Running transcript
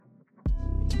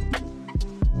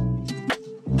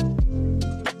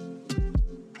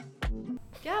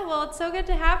Joel. It's so good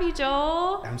to have you,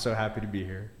 Joel. I'm so happy to be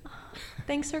here.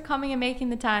 Thanks for coming and making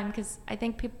the time, because I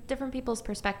think different people's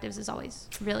perspectives is always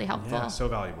really helpful. Yeah, so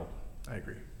valuable. I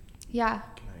agree. Yeah.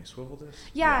 Can I swivel this?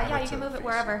 Yeah, you can move it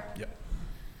wherever. Yeah.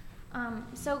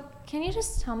 So can you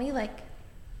just tell me, like,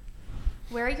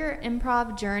 where your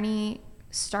improv journey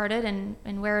started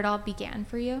and where it all began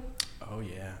for you? Oh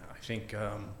yeah, I think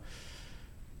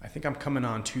I'm coming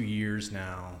on 2 years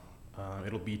now.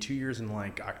 It'll be 2 years in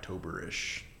like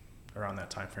October-ish, around that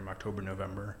time frame, October,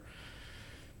 November.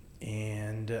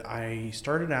 And I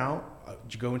started out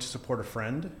going to support a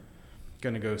friend,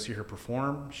 gonna go see her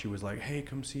perform. She was like, hey,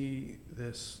 come see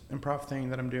this improv thing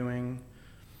that I'm doing.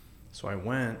 So I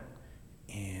went,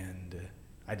 and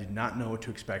I did not know what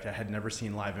to expect. I had never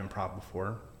seen live improv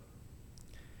before.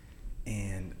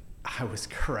 And I was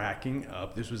cracking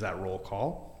up. This was at Roll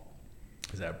Call.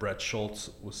 Because that Brett Schultz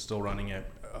was still running it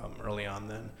early on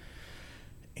then.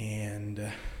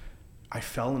 And I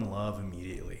fell in love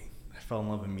immediately.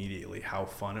 How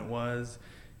fun it was.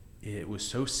 It was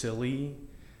so silly.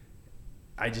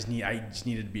 I just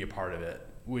needed to be a part of it,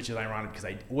 which is ironic because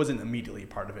I wasn't immediately a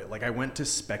part of it. Like, I went to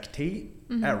spectate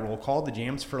at Roll Call, the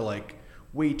jams, for like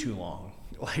way too long,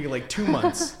 like 2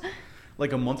 months,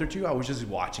 like a month or two. I was just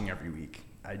watching every week.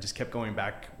 I just kept going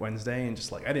back Wednesday, and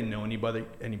just like, I didn't know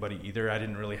anybody either. I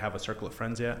didn't really have a circle of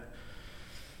friends yet.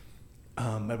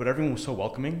 But everyone was so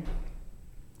welcoming,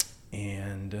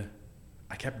 and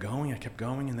I kept going,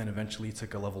 and then eventually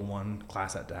took a level 1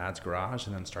 class at Dad's garage,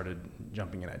 and then started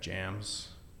jumping in at jams,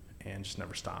 and just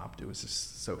never stopped. It was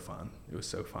just so fun. It was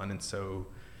so fun and so,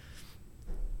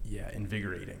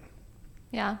 invigorating.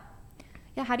 Yeah.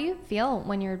 Yeah. How do you feel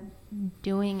when you're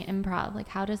doing improv? Like,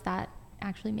 how does that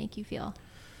actually make you feel?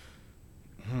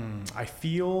 I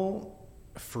feel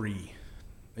free.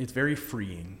 It's very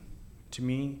freeing to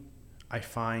me. I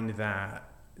find that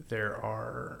there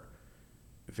are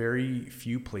very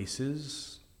few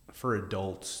places for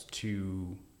adults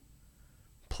to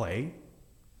play,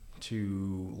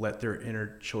 to let their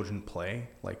inner children play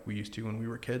like we used to when we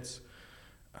were kids.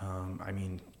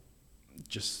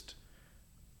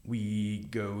 We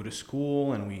go to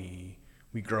school, and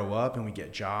we grow up, and we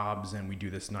get jobs, and we do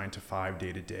this 9 to 5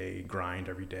 day-to-day grind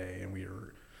every day, and we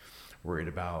are worried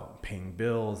about paying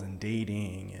bills and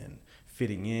dating and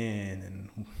fitting in,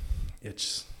 and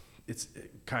it's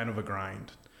kind of a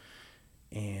grind.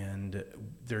 And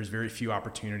there's very few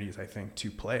opportunities, I think, to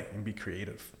play and be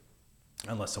creative,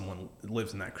 unless someone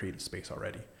lives in that creative space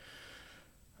already.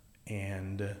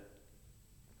 And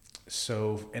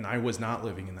I was not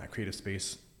living in that creative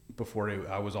space before.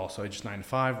 I was also just 9 to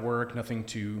 5 work, nothing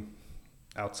too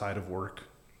outside of work,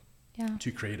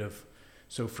 too creative.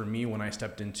 So for me, when I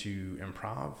stepped into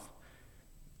improv,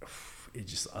 it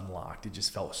just unlocked. It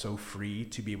just felt so free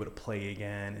to be able to play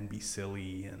again and be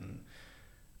silly and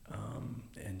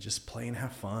just play and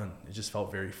have fun. It just felt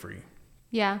very free.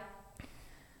 Yeah.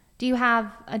 Do you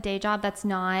have a day job that's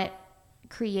not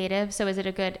creative? So is it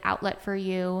a good outlet for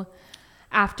you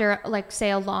after, like,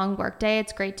 say, a long work day?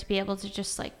 It's great to be able to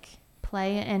just like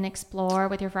play and explore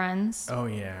with your friends. Oh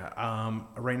yeah.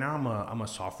 Right now I'm a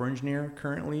software engineer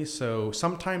currently. So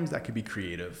sometimes that could be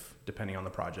creative depending on the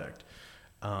project.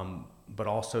 But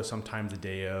also sometimes a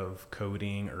day of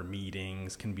coding or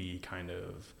meetings can be kind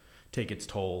of take its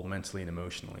toll mentally and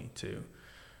emotionally too.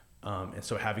 And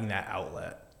so having that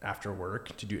outlet after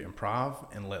work to do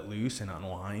improv and let loose and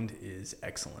unwind is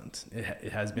excellent.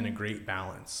 It has been a great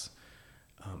balance.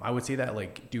 I would say that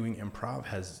like doing improv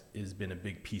has been a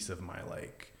big piece of my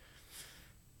like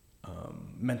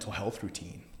mental health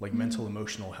routine, like mental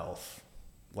emotional health,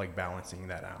 like balancing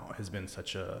that out has been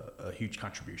such a huge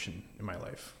contribution in my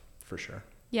life for sure.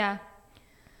 Yeah.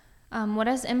 What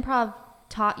has improv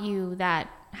taught you that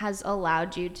has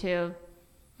allowed you to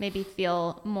maybe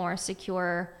feel more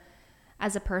secure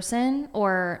as a person,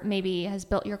 or maybe has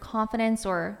built your confidence,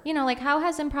 or, like, how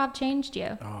has improv changed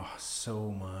you? Oh, so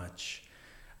much.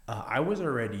 I was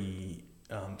already,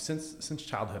 since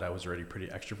childhood, I was already pretty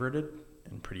extroverted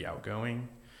and pretty outgoing,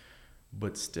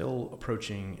 but still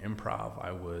approaching improv,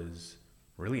 I was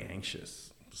really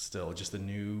anxious. Still just a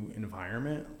new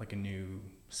environment, like a new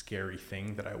scary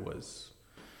thing that I was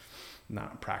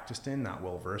not practiced in, not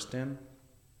well versed in.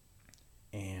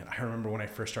 And I remember when I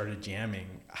first started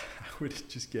jamming, I would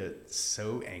just get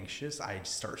so anxious. I'd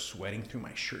start sweating through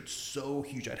my shirt so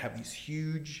huge. I'd have these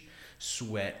huge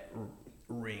sweat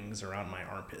rings around my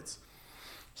armpits.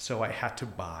 So I had to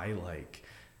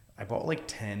I bought like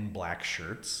 10 black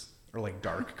shirts, or like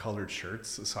dark colored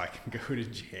shirts, so I can go to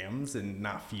jams and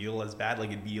not feel as bad.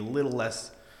 Like, it'd be a little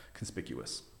less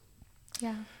conspicuous.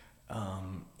 Yeah.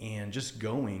 And just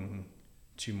going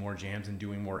to more jams and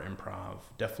doing more improv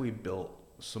definitely built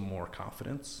some more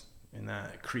confidence in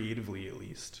that, creatively at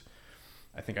least.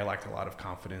 I think I lacked a lot of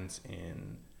confidence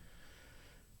in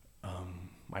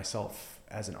myself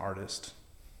as an artist,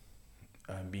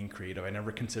 being creative. I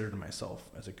never considered myself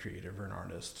as a creative or an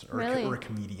artist or, Really? or a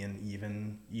comedian,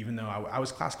 even though I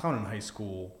was class clown in high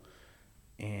school,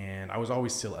 and I was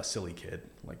always still a silly kid,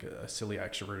 like a silly,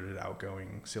 extroverted,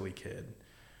 outgoing, silly kid,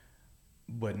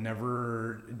 but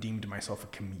never deemed myself a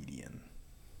comedian.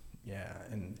 Yeah,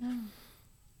 and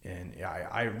yeah,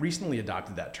 I recently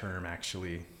adopted that term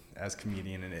actually as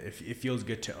comedian, and it feels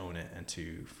good to own it and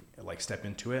to like step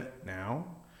into it now.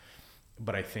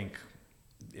 But I think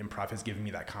improv has given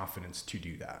me that confidence to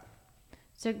do that.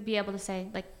 So be able to say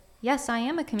like, yes, I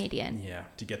am a comedian. Yeah,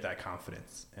 to get that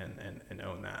confidence and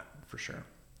own that for sure.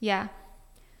 Yeah.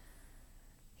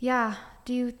 Yeah.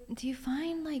 Do you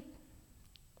find like,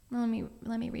 let me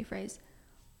rephrase.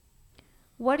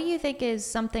 What do you think is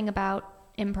something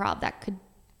about improv that could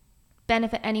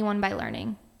benefit anyone by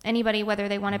learning? Anybody, whether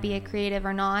they want to be a creative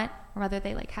or not, or whether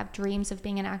they like have dreams of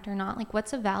being an actor or not, like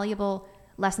what's a valuable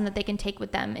lesson that they can take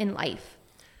with them in life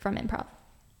from improv?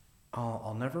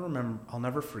 I'll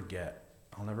never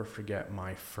forget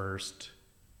my first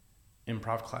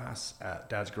improv class at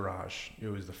Dad's Garage. It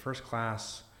was the first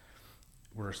class.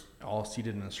 We're all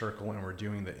seated in a circle and we're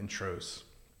doing the intros.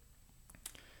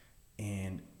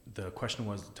 And the question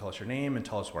was, tell us your name and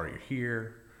tell us why you're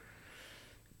here.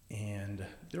 And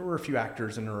there were a few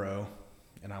actors in a row,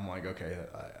 and I'm like, okay,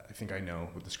 I think I know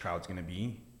what this crowd's going to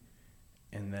be.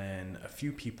 And then a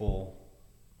few people,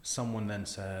 someone then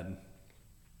said,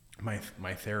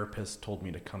 my therapist told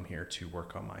me to come here to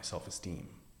work on my self-esteem.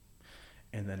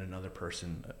 And then another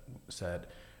person said,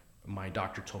 my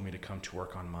doctor told me to come to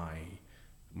work on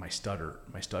my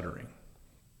stuttering.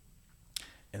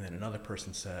 And then another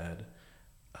person said,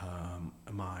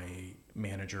 my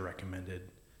manager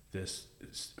recommended this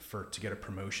to get a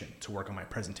promotion, to work on my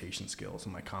presentation skills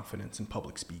and my confidence in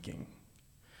public speaking.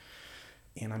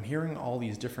 And I'm hearing all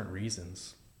these different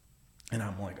reasons, and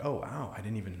I'm like, oh wow, I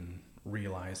didn't even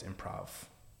realize improv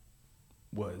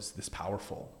was this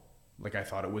powerful. Like I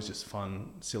thought it was just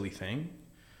fun, silly thing,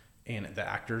 and the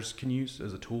actors can use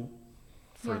as a tool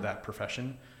for that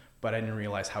profession, but I didn't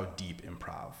realize how deep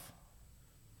improv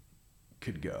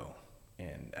could go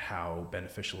and how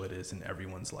beneficial it is in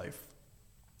everyone's life,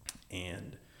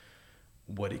 and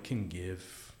what it can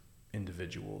give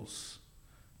individuals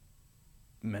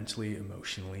mentally,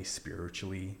 emotionally,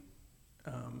 spiritually.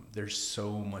 There's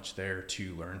so much there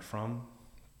to learn from.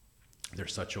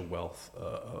 There's such a wealth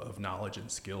of knowledge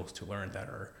and skills to learn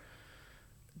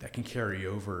that can carry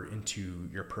over into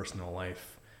your personal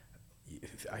life.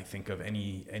 I think of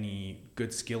any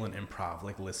good skill in improv,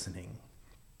 like listening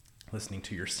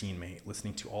to your scene mate,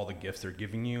 listening to all the gifts they're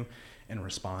giving you and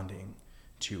responding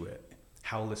to it.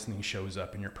 How listening shows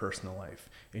up in your personal life,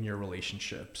 in your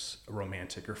relationships,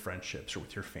 romantic or friendships, or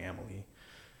with your family.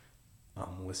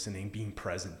 Listening, being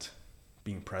present,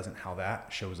 how that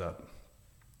shows up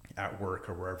at work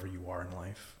or wherever you are in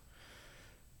life.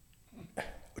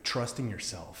 Trusting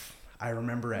yourself. I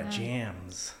remember at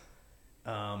jams,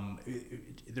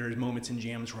 there's moments in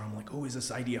jams where I'm like, oh, is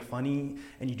this idea funny?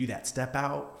 And you do that step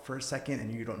out for a second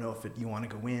and you don't know if you want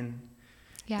to go in.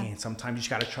 Yeah. And sometimes you just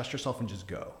got to trust yourself and just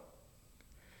go.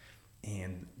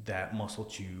 And that muscle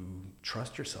to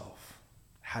trust yourself,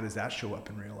 how does that show up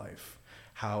in real life?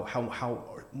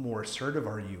 How more assertive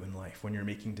are you in life when you're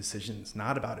making decisions,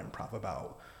 not about improv,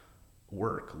 about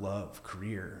work, love,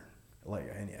 career,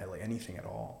 like anything at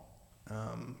all?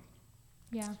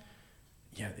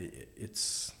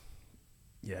 It's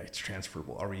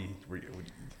transferable.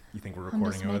 You think we're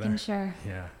recording over there? I'm just making sure.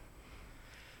 Yeah.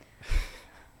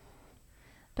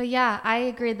 But yeah, I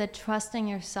agree that trusting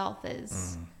yourself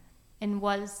is and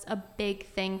was a big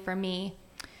thing for me.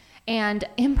 And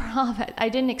improv, I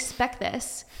didn't expect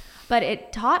this, but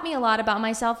it taught me a lot about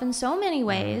myself in so many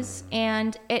ways.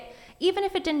 And even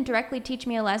if it didn't directly teach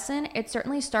me a lesson, it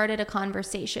certainly started a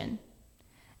conversation.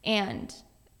 And,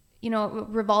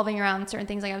 revolving around certain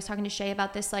things, like I was talking to Shay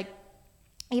about this, like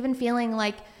even feeling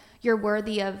like you're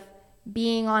worthy of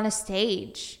being on a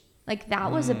stage. Like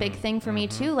that was a big thing for me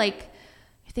too. Like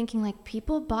thinking like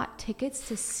people bought tickets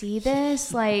to see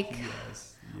this, like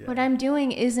what I'm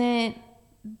doing isn't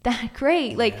that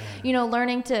great. Like,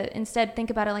 learning to instead think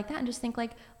about it like that and just think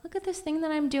like, look at this thing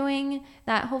that I'm doing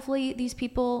that hopefully these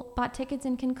people bought tickets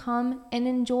and can come and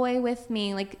enjoy with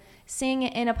me, like seeing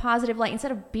it in a positive light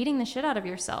instead of beating the shit out of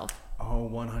yourself. Oh,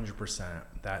 100%.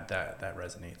 That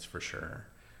resonates for sure.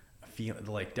 I feel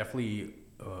like definitely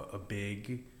a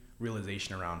big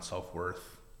realization around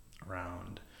self-worth,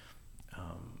 around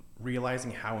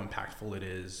realizing how impactful it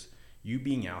is, you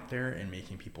being out there and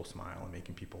making people smile and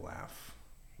making people laugh,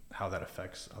 how that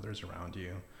affects others around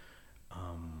you.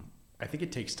 I think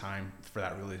it takes time for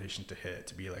that realization to hit,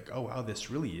 to be like, oh wow, this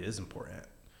really is important.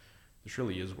 This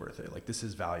really is worth it. Like, this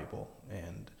is valuable,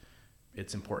 and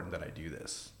it's important that I do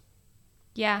this.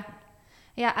 Yeah.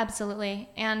 Yeah, absolutely.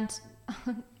 And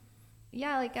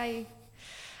yeah, like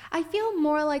I feel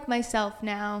more like myself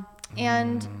now.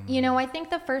 And, you know, I think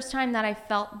the first time that I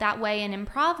felt that way in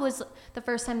improv was the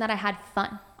first time that I had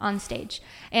fun on stage.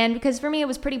 And because for me, it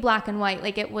was pretty black and white.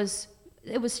 Like, it was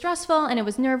stressful and it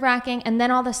was nerve-wracking. And then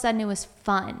all of a sudden it was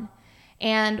fun.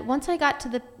 And once I got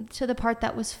to the part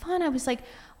that was fun, I was like,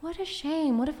 what a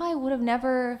shame. What if I would have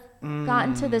never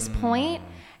gotten to this point?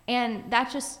 And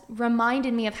that just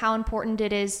reminded me of how important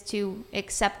it is to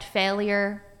accept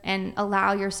failure and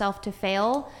allow yourself to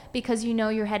fail, because you know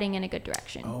you're heading in a good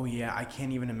direction. Oh yeah, I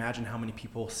can't even imagine how many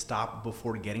people stop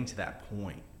before getting to that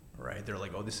point, right? They're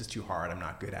like, oh, this is too hard, I'm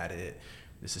not good at it,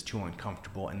 this is too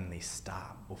uncomfortable, and then they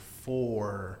stop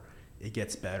before it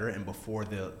gets better and before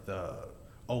the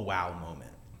oh wow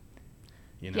moment.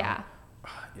 You know? Yeah.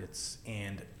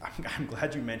 And I'm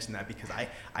glad you mentioned that, because I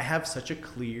have such a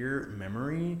clear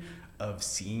memory of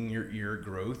seeing your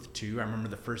growth too. I remember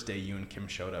the first day you and Kim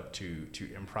showed up to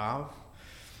improv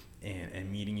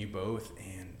and meeting you both,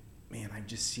 and man, I've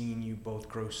just seen you both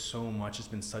grow so much. It's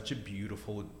been such a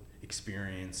beautiful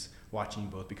experience watching you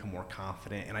both become more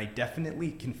confident, and I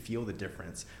definitely can feel the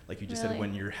difference. Like you just said,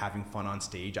 when you're having fun on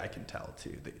stage, I can tell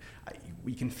too.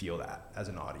 We can feel that as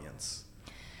an audience.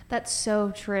 That's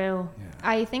so true. Yeah.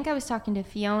 I think I was talking to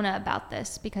Fiona about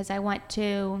this because I went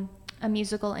to a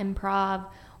musical improv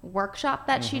workshop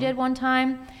that she did one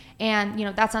time. And, you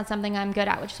know, that's not something I'm good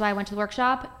at, which is why I went to the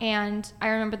workshop. And I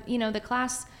remember, you know, the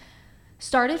class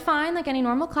started fine, like any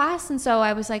normal class. And so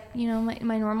I was like, you know,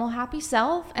 my normal happy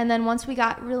self. And then once we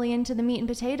got really into the meat and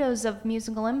potatoes of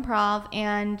musical improv,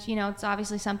 and, you know, it's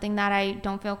obviously something that I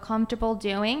don't feel comfortable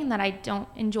doing and that I don't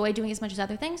enjoy doing as much as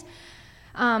other things.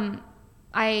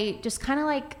 I just kind of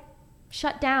like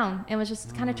shut down and was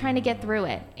just kind of trying to get through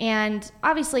it. And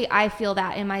obviously I feel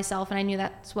that in myself, and I knew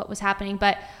that's what was happening.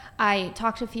 But I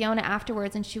talked to Fiona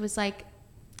afterwards, and she was like,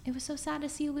 it was so sad to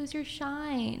see you lose your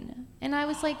shine. And I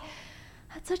was like,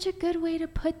 that's such a good way to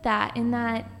put that, in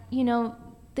that, you know,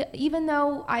 even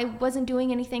though I wasn't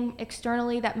doing anything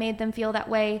externally that made them feel that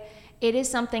way, it is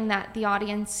something that the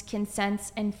audience can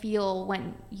sense and feel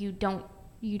when you don't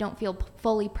feel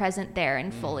fully present there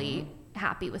and fully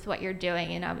happy with what you're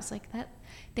doing. And I was like,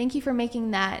 thank you for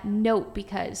making that note,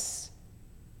 because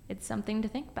it's something to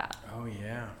think about. Oh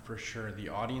yeah, for sure. The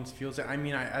audience feels it. I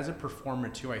mean, as a performer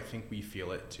too, I think we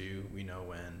feel it too. We know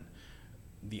when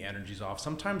the energy's off.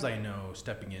 Sometimes I know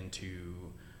stepping into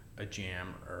a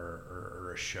jam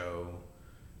or a show,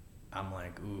 I'm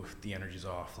like, ooh, the energy's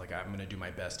off. Like, I'm gonna do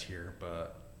my best here,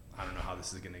 but I don't know how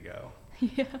this is gonna go.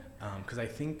 Yeah. Because I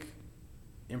think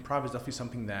improv is definitely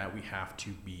something that we have to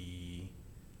be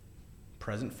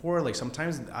present for. Like,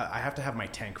 sometimes I have to have my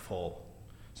tank full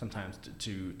sometimes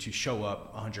to show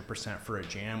up 100% for a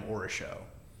jam or a show,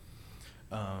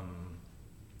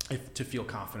 to feel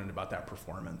confident about that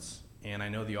performance. And I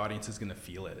know the audience is going to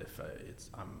feel it if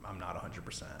I'm not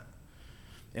 100%.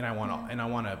 And I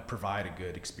want to provide a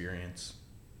good experience.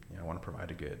 You know, I want to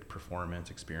provide a good performance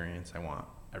experience. I want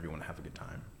everyone to have a good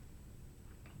time.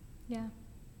 Yeah.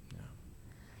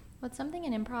 What's something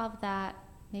in improv that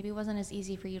maybe wasn't as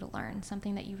easy for you to learn?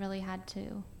 Something that you really had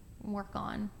to work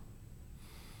on?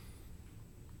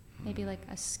 Maybe like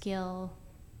a skill.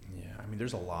 Yeah, I mean,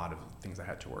 there's a lot of things I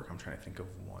had to work. I'm trying to think of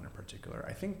one in particular.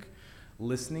 I think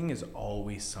listening is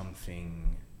always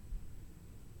something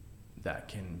that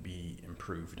can be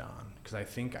improved on, because I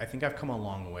think I've come a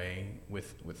long way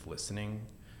with listening.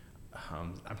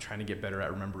 I'm trying to get better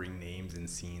at remembering names and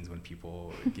scenes when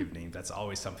people give names. That's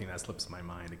always something that slips my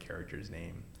mind, a character's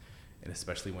name. And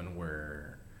especially when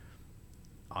we're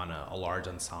on a large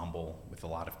ensemble with a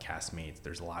lot of castmates,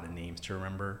 there's a lot of names to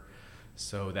remember.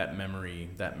 So that memory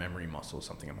muscle is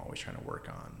something I'm always trying to work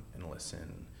on and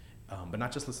listen. But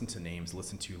not just listen to names,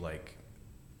 listen to like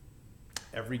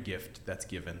every gift that's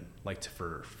given, like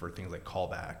for things like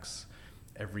callbacks,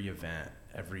 every event,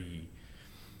 every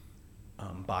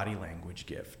body language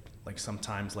gift. Like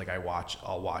sometimes, like I'll watch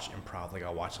improv, like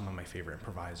I'll watch some of my favorite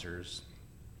improvisers,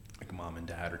 like Mom and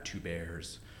Dad or Two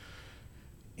Bears,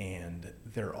 and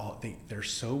they're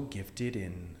so gifted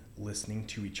in listening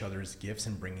to each other's gifts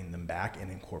and bringing them back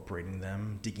and incorporating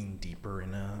them, digging deeper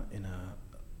in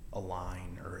a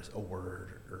line or a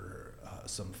word or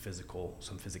some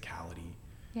physicality.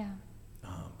 Yeah.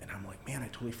 And I'm like, man, I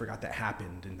totally forgot that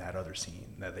happened in that other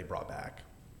scene that they brought back.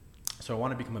 So I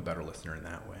want to become a better listener in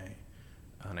that way.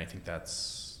 And I think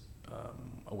that's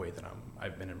a way that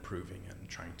I've been improving and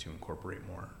trying to incorporate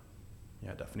more.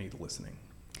 Yeah, definitely the listening.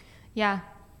 Yeah.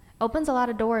 Opens a lot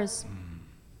of doors.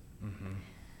 Mm-hmm.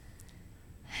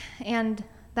 And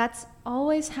that's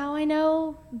always how I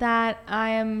know that I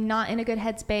am not in a good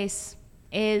headspace,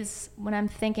 is when I'm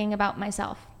thinking about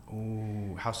myself.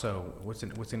 Ooh, how so? What's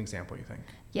an example you think?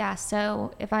 Yeah,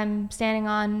 so if I'm standing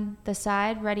on the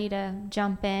side ready to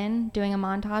jump in, doing a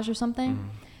montage or something,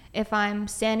 if I'm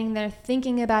standing there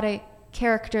thinking about a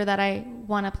character that I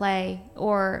want to play,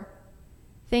 or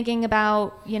thinking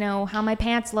about, how my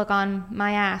pants look on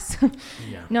my ass. Yeah.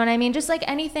 You know what I mean? Just like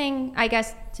anything, I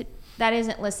guess, that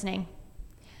isn't listening.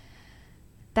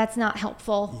 That's not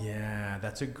helpful. Yeah,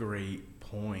 that's a great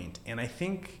point. And I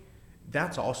think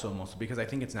that's also mostly because I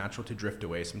think it's natural to drift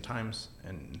away sometimes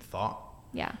in thought.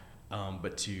 Yeah.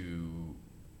 But to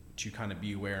kind of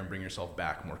be aware and bring yourself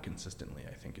back more consistently,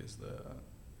 I think is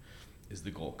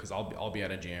the goal. Because I'll be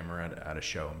at a jam or at a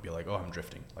show and be like, oh, I'm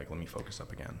drifting. Like, let me focus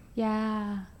up again.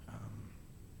 Yeah.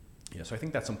 Yeah, so I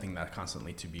think that's something that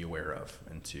constantly to be aware of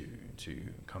and to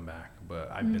come back.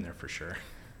 But I've been there for sure.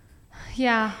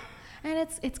 Yeah. And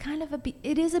it's kind of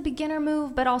it is a beginner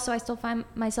move, but also I still find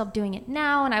myself doing it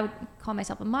now, and I would call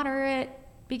myself a moderate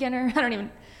beginner.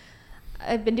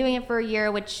 I've been doing it for a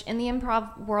year, which in the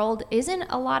improv world isn't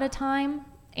a lot of time,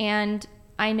 and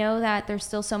I know that there's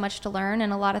still so much to learn,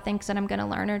 and a lot of things that I'm going to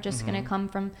learn are just going to come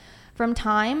from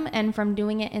time and from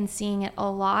doing it and seeing it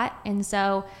a lot. And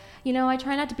so, I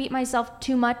try not to beat myself up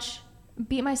too much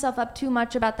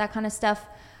about that kind of stuff.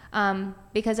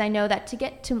 Because I know that to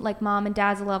get to like mom and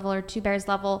dad's level or Two Bears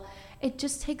level, it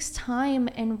just takes time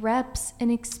and reps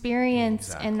and experience.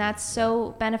 Exactly. And that's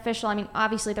so beneficial. I mean,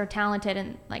 obviously they're talented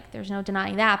and like, there's no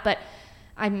denying that, but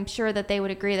I'm sure that they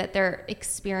would agree that their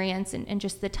experience and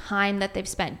just the time that they've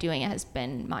spent doing it has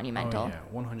been monumental. Oh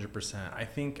yeah, 100%. I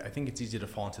think it's easy to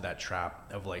fall into that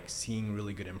trap of like seeing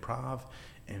really good improv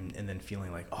and then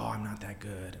feeling like, oh, I'm not that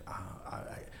good.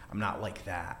 I'm not like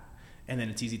that. And then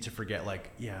it's easy to forget, like,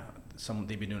 yeah,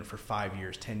 they've been doing it for 5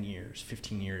 years, 10 years,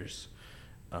 15 years.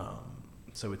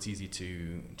 So it's easy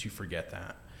to forget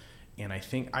that. And I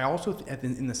think I also at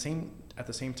the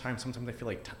same time, sometimes I feel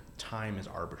like time is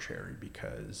arbitrary,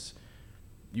 because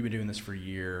you've been doing this for a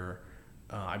year.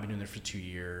 I've been doing this for 2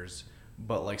 years.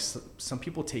 But like some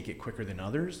people take it quicker than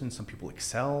others, and some people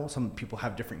excel. Some people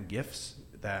have different gifts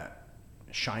that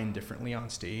shine differently on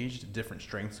stage, different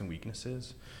strengths and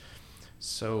weaknesses.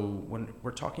 So when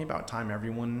we're talking about time,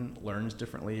 everyone learns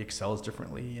differently, excels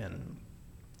differently, and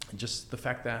just the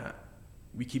fact that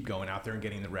we keep going out there and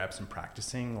getting the reps and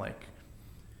practicing, like,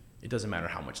 it doesn't matter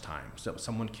how much time. So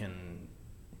someone can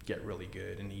get really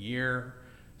good in a year.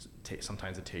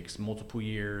 Sometimes it takes multiple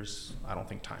years. I don't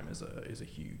think time is a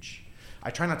huge. I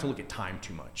try not to look at time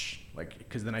too much, like,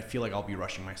 because then I feel like I'll be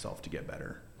rushing myself to get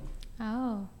better.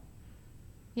 Oh,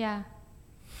 yeah.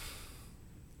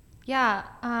 Yeah,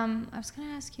 I was going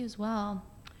to ask you as well,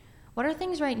 what are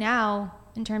things right now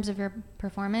in terms of your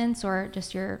performance or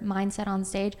just your mindset on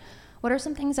stage? What are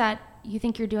some things that you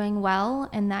think you're doing well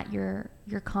and that you're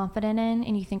confident in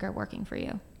and you think are working for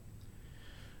you?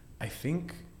 I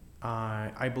think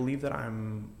I believe that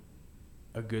I'm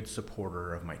a good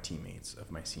supporter of my teammates,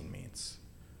 of my scene mates.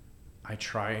 I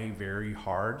try very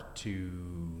hard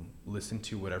to listen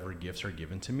to whatever gifts are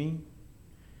given to me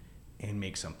and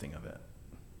make something of it.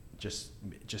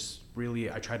 Just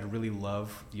really, I try to really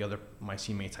love my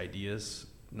teammates' ideas,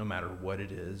 no matter what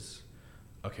it is.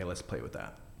 Okay, let's play with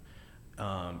that.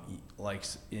 Like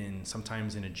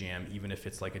sometimes in a jam, even if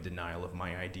it's like a denial of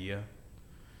my idea,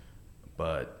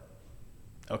 but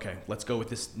okay, let's go with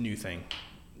this new thing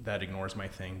that ignores my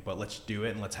thing, but let's do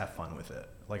it and let's have fun with it.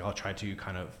 Like I'll try to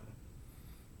kind of,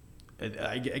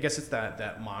 I guess it's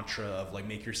that mantra of like,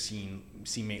 make your scene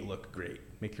mate look great,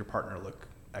 make your partner look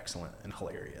excellent and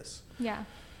hilarious. Yeah.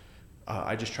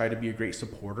 I just try to be a great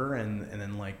supporter, and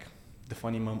then like the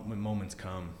funny moments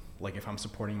come. Like if I'm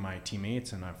supporting my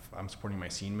teammates and I'm supporting my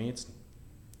scene mates,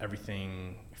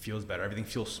 everything feels better. Everything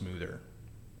feels smoother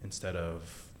instead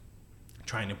of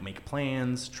trying to make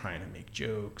plans, trying to make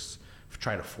jokes,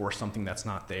 try to force something that's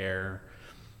not there.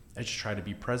 I just try to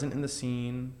be present in the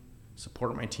scene,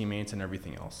 support my teammates, and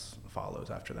everything else follows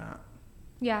after that.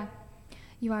 Yeah.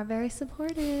 You are very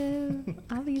supportive,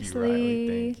 obviously. Thank you,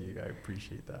 Riley. Thank you. I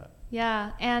appreciate that.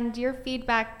 Yeah, and your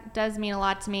feedback does mean a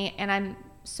lot to me, and I'm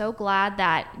so glad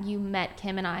that you met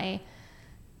Kim and I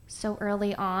so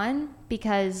early on,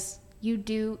 because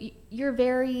you're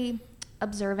very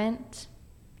observant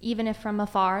even if from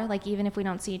afar, like even if we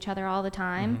don't see each other all the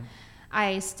time, Mm-hmm.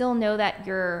 I still know that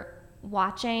you're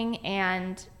watching,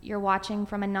 and you're watching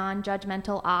from a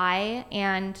non-judgmental eye.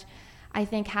 And I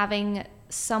think having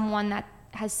someone that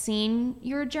has seen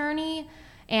your journey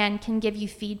and can give you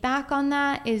feedback on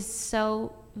that is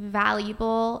so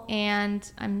valuable, and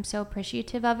I'm so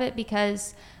appreciative of it,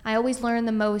 because I always learn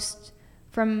the most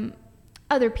from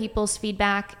other people's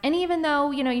feedback. And even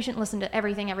though, you know, you shouldn't listen to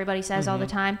everything everybody says all the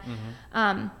time,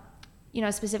 you know,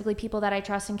 specifically people that I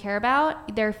trust and care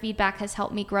about, their feedback has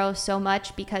helped me grow so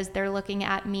much, because they're looking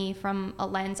at me from a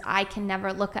lens I can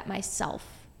never look at myself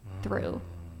through,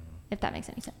 if that makes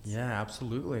any sense. Yeah,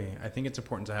 absolutely. I think it's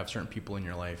important to have certain people in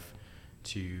your life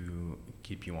to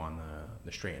keep you on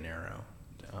the straight and narrow,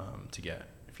 to get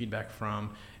feedback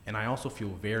from. And I also feel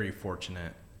very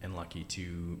fortunate and lucky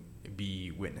to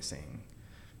be witnessing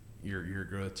your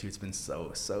growth too. It's been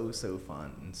so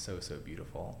fun and so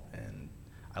beautiful, and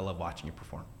I love watching you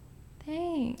perform.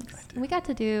 Thanks. We got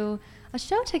to do a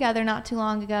show together not too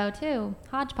long ago too.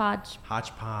 Hodgepodge,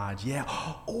 yeah.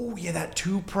 Oh yeah, that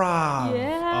two prov.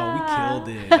 Yeah. Oh, we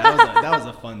killed it. That was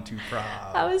a fun two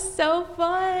prov. That was so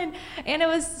fun. And it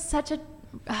was such a,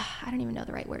 I don't even know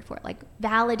the right word for it, like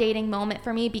validating moment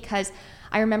for me, because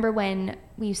I remember when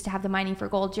we used to have the Mining for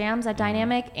Gold jams at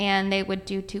Dynamic, and they would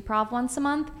do two prov once a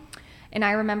month. And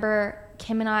I remember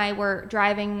Kim and I were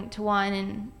driving to one,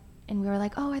 and we were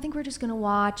like, oh, I think we're just going to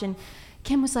watch. And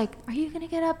Kim was like, are you going to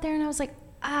get up there? And I was like,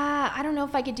 I don't know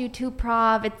if I could do two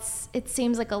prov. It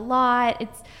seems like a lot.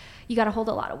 You got to hold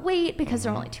a lot of weight because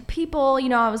there are only two people. You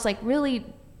know, I was like really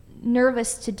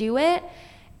nervous to do it.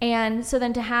 And so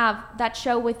then to have that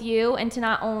show with you, and to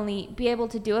not only be able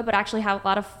to do it, but actually have a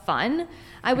lot of fun,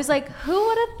 I was like, who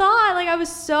would have thought? Like, I was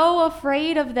so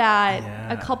afraid of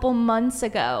that a couple months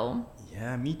ago.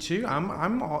 Yeah, me too.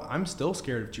 I'm still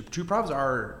scared of two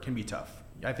provs can be tough.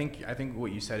 I think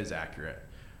what you said is accurate.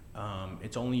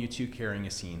 It's only you two carrying a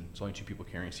scene. It's only two people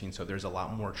carrying a scene, so there's a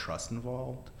lot more trust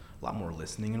involved, a lot more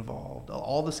listening involved.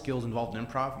 All the skills involved in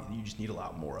improv, you just need a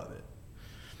lot more of it.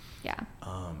 Yeah.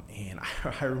 And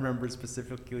I remember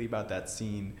specifically about that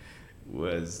scene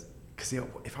was because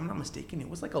if I'm not mistaken, it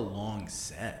was like a long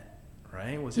set,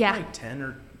 right? Was it like 10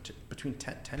 or between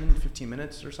 10 and 15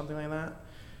 minutes or something like that?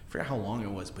 I forgot how long it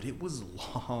was, but it was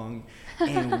long,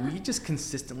 and we just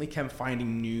consistently kept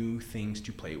finding new things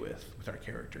to play with our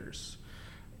characters,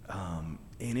 and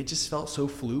it just felt so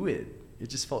fluid.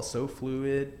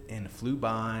 And it flew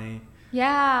by.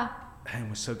 Yeah. And it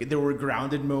was so good. There were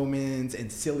grounded moments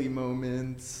and silly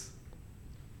moments.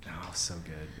 Oh, so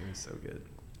good. It was so good.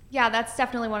 Yeah, that's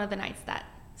definitely one of the nights that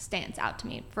stands out to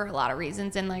me for a lot of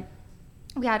reasons. And like,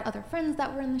 we had other friends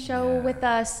that were in the show with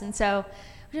us, and so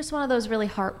it was just one of those really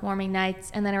heartwarming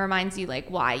nights. And then it reminds you like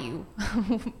why you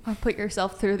put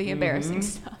yourself through the embarrassing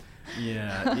stuff.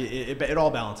 Yeah, it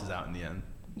all balances out in the end.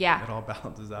 Yeah. It all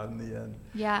balances out in the end.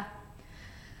 Yeah.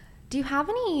 Do you have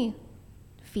any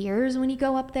fears when you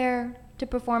go up there to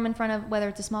perform in front of, whether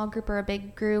it's a small group or a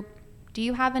big group? Do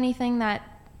you have anything that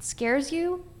scares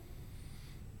you?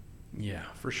 Yeah,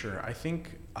 for sure. I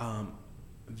think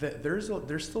that there's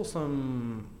still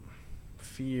some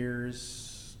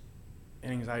fears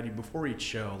and anxiety before each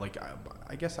show. Like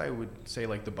I guess I would say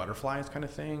like the butterflies kind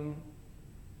of thing,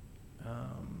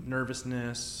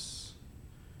 nervousness.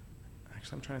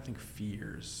 Actually, I'm trying to think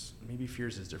fears. Maybe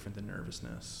fears is different than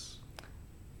nervousness.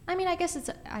 I mean, I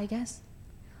guess.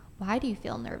 Why do you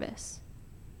feel nervous?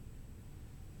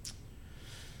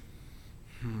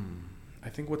 I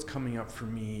think what's coming up for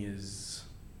me is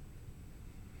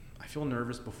I feel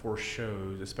nervous before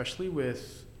shows, especially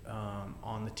with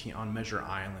on Measure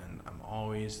Island. I'm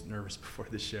always nervous before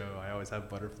the show. I always have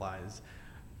butterflies.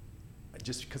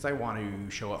 Just because I want to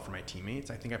show up for my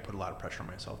teammates, I think I put a lot of pressure on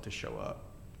myself to show up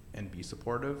and be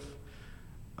supportive.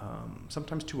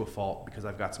 Sometimes to a fault, because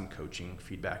I've got some coaching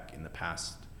feedback in the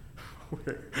past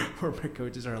where my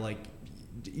coaches are like,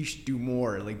 you should do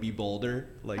more, like be bolder,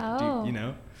 like do, you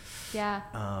know? Yeah.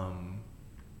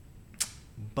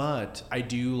 But I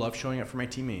do love showing up for my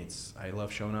teammates. I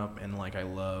love showing up, and like I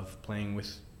love playing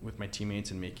with my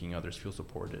teammates and making others feel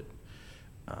supported.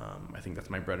 I think that's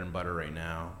my bread and butter right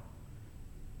now.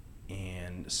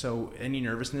 And so any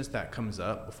nervousness that comes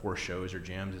up before shows or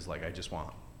jams is like I just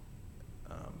want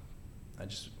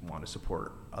to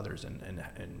support others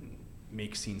and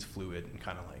make scenes fluid and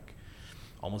kind of like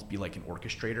almost be like an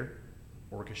orchestrate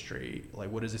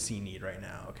like, what does the scene need right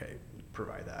now? Okay,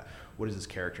 provide that. What does this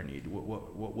character need?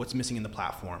 What's missing in the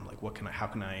platform? Like how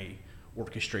can I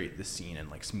orchestrate this scene and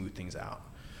like smooth things out?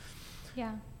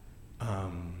 Yeah.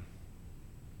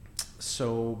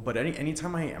 So, but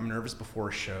anytime I'm nervous before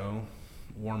a show,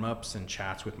 warm-ups and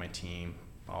chats with my team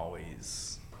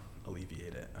always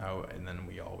alleviate it. And then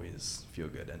we always feel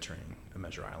good entering a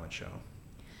Measure Island show.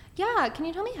 Yeah, can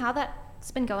you tell me how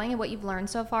that's been going and what you've learned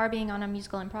so far being on a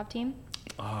musical improv team?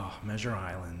 Oh, Measure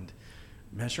Island.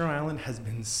 Measure Island has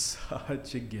been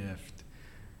such a gift.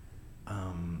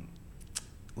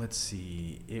 Let's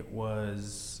see.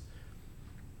 It's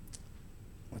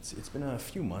been a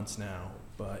few months now,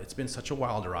 but it's been such a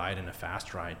wild ride and a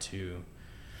fast ride too.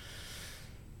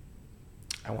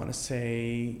 I want to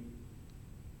say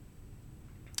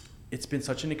it's been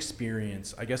such an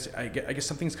experience. I guess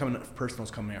something's personal's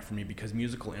coming out for me, because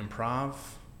musical improv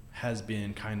has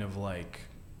been kind of like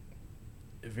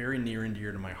very near and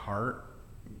dear to my heart,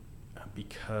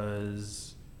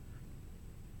 because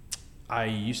I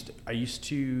used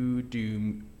to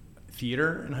do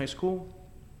theater in high school.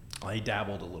 I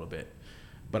dabbled a little bit,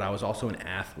 but I was also an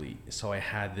athlete, so I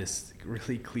had this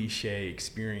really cliche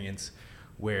experience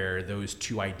where those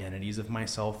two identities of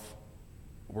myself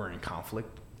were in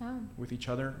conflict with each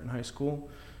other in high school,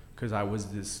 because I was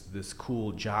this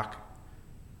cool jock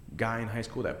guy in high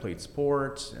school that played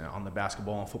sports on the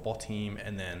basketball and football team,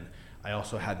 and then I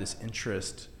also had this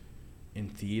interest in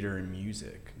theater and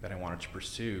music that I wanted to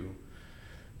pursue,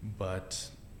 but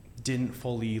didn't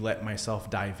fully let myself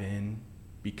dive in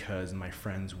because my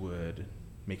friends would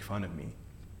make fun of me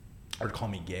or call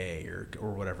me gay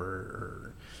or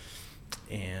whatever,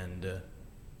 and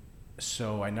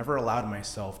so I never allowed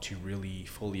myself to really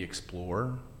fully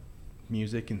explore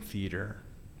music and theater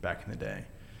back in the day,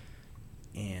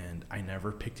 and I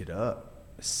never picked it up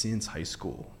since high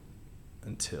school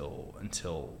until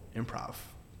improv,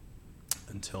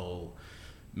 until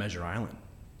Measure Island.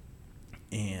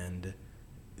 And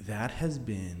that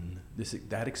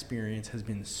experience has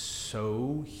been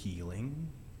so healing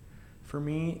for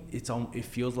me. It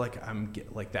feels like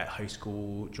like that high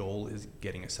school Joel is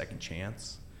getting a second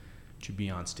chance to be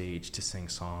on stage, to sing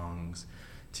songs,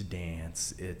 to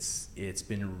dance. It's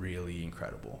been really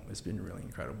incredible. It's been really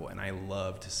incredible. And I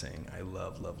love to sing. I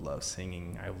love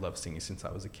singing. I've loved singing since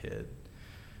I was a kid.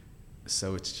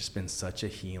 So it's just been such a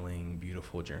healing,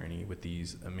 beautiful journey with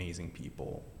these amazing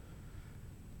people.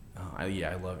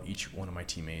 I love each one of my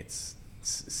teammates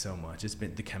so much. It's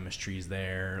been, the chemistry's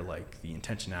there, like the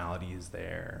intentionality is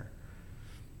there.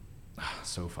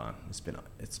 So fun.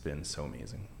 It's been so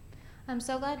amazing. I'm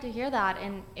so glad to hear that,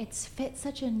 and it's fit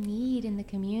such a need in the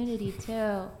community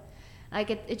too. Like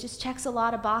it just checks a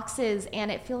lot of boxes, and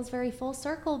it feels very full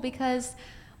circle, because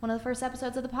one of the first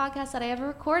episodes of the podcast that I ever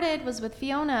recorded was with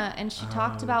Fiona, and she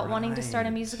talked about wanting to start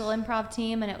a musical improv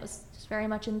team, and it was just very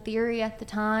much in theory at the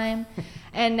time.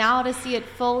 And now to see it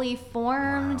fully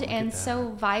formed and so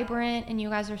vibrant, and you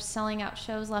guys are selling out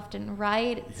shows left and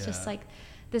right, it's just like,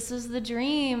 this is the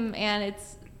dream, and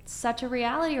it's such a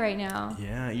reality right now.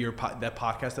 Yeah, that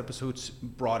podcast episode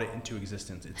brought it into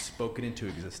existence. It spoke it into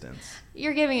existence.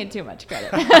 You're giving it too much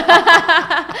credit.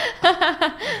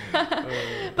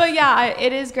 But yeah,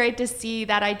 it is great to see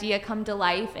that idea come to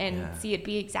life and see it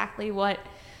be exactly what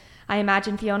I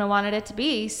imagine Fiona wanted it to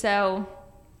be. So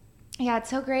yeah, it's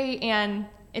so great. And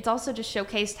it's also just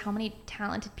showcased how many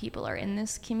talented people are in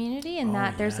this community, and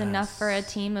that there's enough for a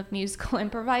team of musical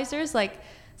improvisers. Like,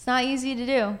 it's not easy to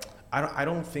do. I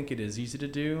don't think it is easy to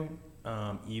do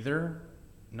either.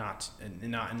 Not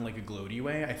in like a gloaty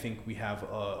way. I think we have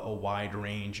a wide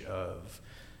range of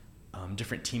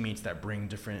different teammates that bring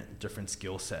different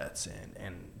skill sets,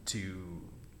 and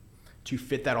to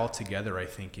fit that all together, I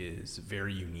think, is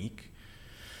very unique.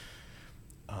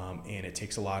 And it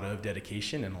takes a lot of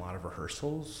dedication and a lot of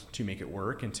rehearsals to make it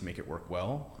work and to make it work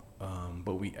well.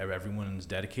 But everyone's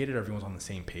dedicated, everyone's on the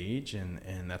same page,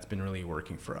 and that's been really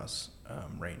working for us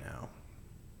right now.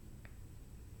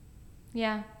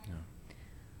 Yeah.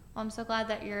 Well, I'm so glad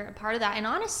that you're a part of that. And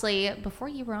honestly, before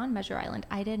you were on Measure Island,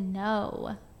 I didn't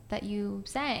know that you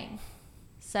sang.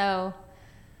 So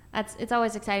it's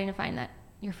always exciting to find that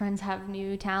your friends have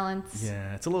new talents.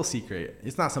 Yeah, it's a little secret.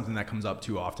 It's not something that comes up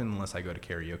too often unless I go to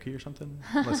karaoke or something.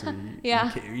 Unless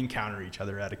we encounter each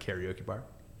other at a karaoke bar.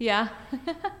 Yeah.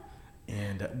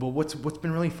 But what's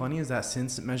been really funny is that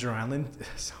since Measure Island,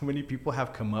 so many people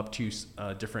have come up to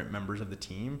different members of the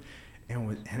team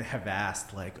and have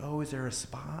asked, like, "Oh, is there a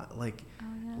spot?"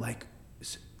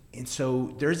 And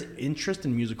so there's interest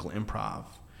in musical improv.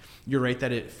 You're right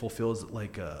that it fulfills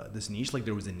like this niche, like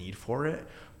there was a need for it,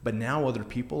 but now other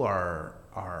people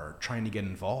are trying to get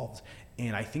involved.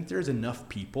 And I think there's enough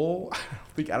people,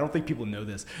 I don't think people know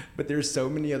this, but there's so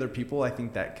many other people I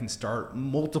think that can start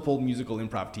multiple musical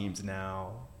improv teams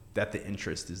now that the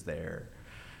interest is there.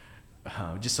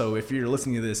 Just so if you're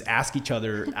listening to this, ask each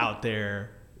other out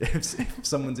there, if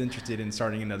someone's interested in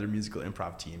starting another musical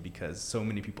improv team, because so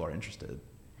many people are interested.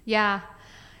 Yeah.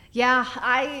 Yeah,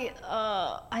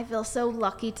 I feel so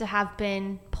lucky to have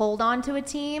been pulled onto a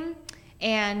team,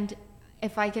 and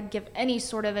if I could give any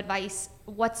sort of advice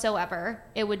whatsoever,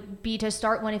 it would be to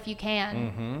start one if you can.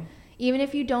 Mm-hmm. Even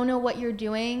if you don't know what you're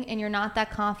doing and you're not that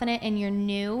confident and you're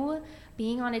new,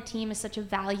 being on a team is such a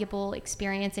valuable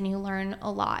experience and you learn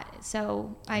a lot.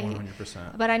 So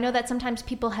 100%. But I know that sometimes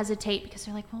people hesitate because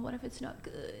they're like, well, what if it's not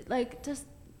good? Like, just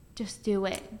do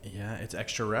it. Yeah, it's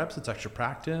extra reps, it's extra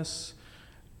practice.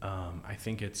 I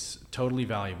think it's totally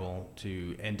valuable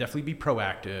and definitely be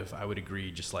proactive. I would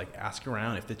agree. Just like ask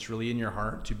around if it's really in your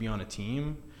heart to be on a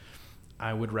team.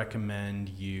 I would recommend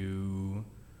you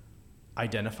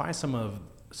identify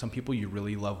some people you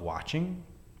really love watching,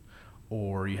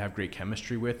 or you have great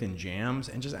chemistry with in jams,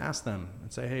 and just ask them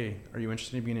and say, hey, are you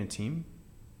interested in being in a team?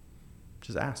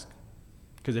 Just ask.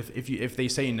 Because if they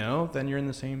say no, then you're in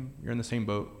the same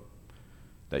boat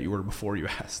that you were before you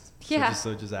asked. Yeah.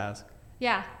 So just ask.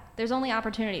 Yeah, there's only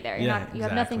opportunity there. You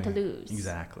have nothing to lose.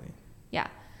 Exactly. Yeah.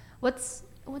 What's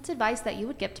advice that you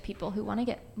would give to people who want to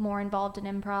get more involved in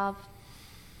improv?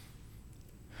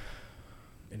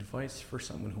 Advice for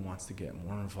someone who wants to get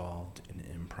more involved in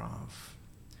improv.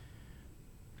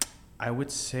 I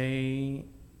would say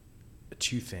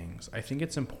two things. I think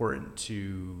it's important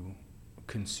to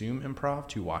consume improv,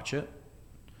 to watch it.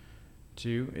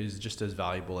 Two is just as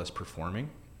valuable as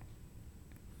performing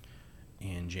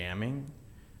and jamming.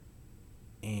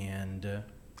 And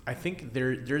I think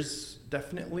there's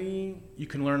definitely, you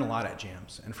can learn a lot at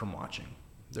jams and from watching.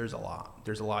 There's a lot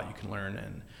you can learn.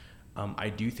 And I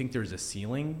do think there's a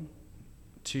ceiling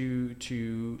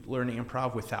to learning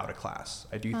improv without a class.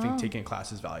 I do think taking a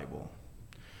class is valuable.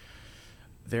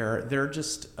 They're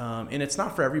just, and it's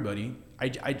not for everybody.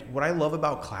 What I love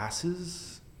about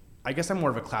classes, I guess I'm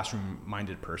more of a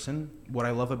classroom-minded person. What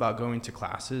I love about going to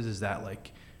classes is that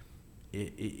like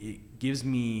it gives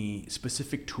me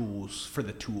specific tools for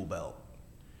the tool belt.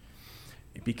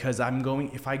 Because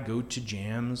if I go to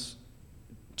jams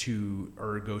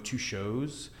or go to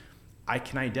shows, I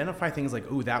can identify things like,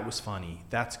 oh, that was funny,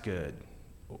 that's good.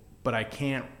 But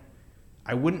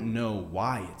I wouldn't know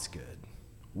why it's good.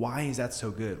 Why is that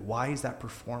so good? Why is that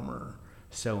performer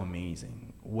so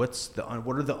amazing? What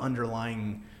are the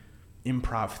underlying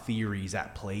improv theories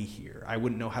at play here? I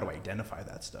wouldn't know how to identify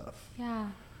that stuff. Yeah.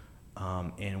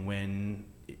 And when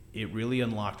it really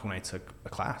unlocked when I took a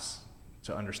class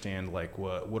to understand like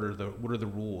what are the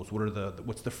rules?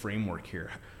 What's the framework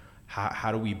here?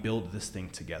 How do we build this thing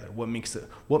together? What makes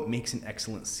an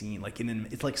excellent scene? Like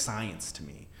it's like science to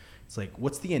me. It's like,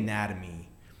 what's the anatomy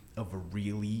of a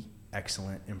really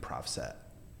excellent improv set?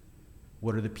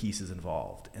 What are the pieces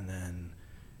involved? And then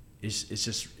it's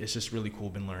just really cool.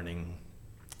 Been learning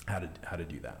how to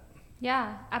do that.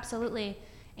 Yeah, absolutely.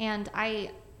 And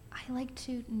I like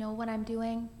to know what I'm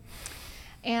doing.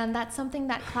 And that's something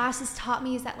that classes taught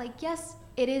me, is that like, yes,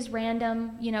 it is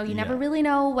random. You never really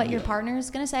know what your partner is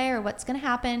going to say or what's going to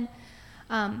happen.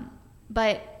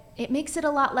 But it makes it a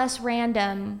lot less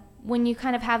random when you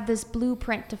kind of have this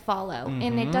blueprint to follow. Mm-hmm.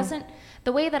 And it doesn't,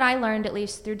 the way that I learned, at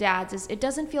least through dads, is it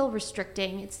doesn't feel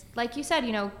restricting. It's like you said,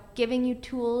 giving you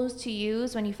tools to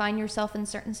use when you find yourself in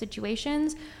certain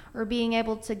situations, or being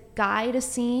able to guide a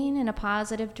scene in a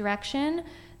positive direction.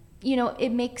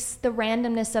 It makes the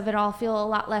randomness of it all feel a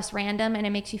lot less random, and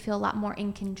it makes you feel a lot more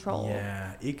in control.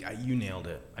 Yeah, you nailed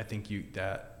it. I think you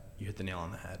hit the nail on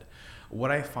the head.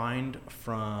 What I find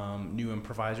from new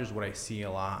improvisers, what I see a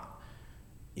lot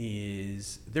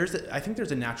is I think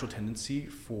there's a natural tendency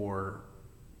for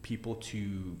people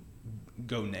to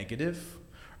go negative,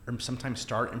 or sometimes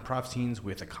start improv scenes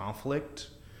with a conflict,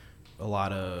 a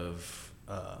lot of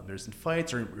there's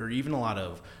fights, or even a lot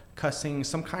of cussing,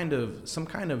 some kind of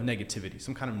negativity,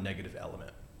 some kind of negative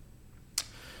element.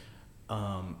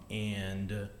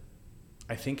 And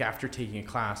I think after taking a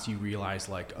class, you realize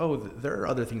like, oh, there are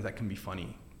other things that can be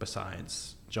funny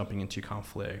besides jumping into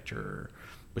conflict or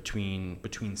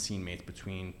between scene mates,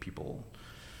 between people.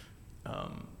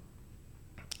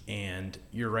 And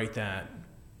you're right that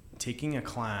taking a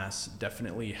class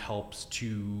definitely helps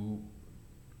to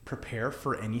prepare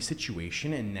for any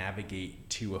situation and navigate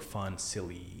to a fun,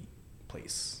 silly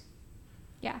place.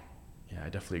 Yeah. Yeah, I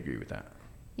definitely agree with that.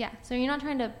 Yeah. So you're not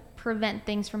trying to prevent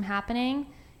things from happening.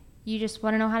 You just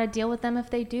want to know how to deal with them if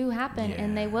they do happen,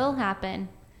 and they will happen.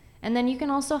 And then you can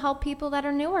also help people that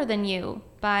are newer than you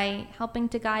by helping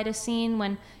to guide a scene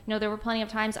when, there were plenty of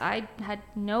times I had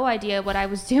no idea what I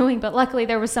was doing, but luckily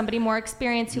there was somebody more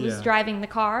experienced who was driving the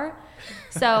car.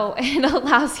 So it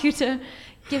allows you to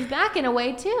give back in a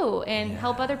way too, and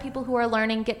help Yeah. other people who are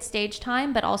learning get stage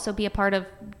time, but also be a part of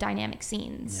dynamic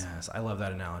scenes. Yes, I love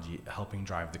that analogy, helping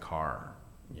drive the car.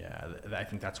 Yeah, I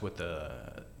think that's what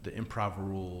the improv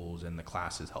rules and the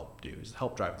classes help do, is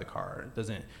help drive the car.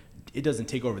 It doesn't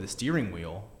take over the steering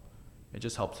wheel. It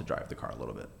just helps to drive the car a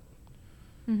little bit.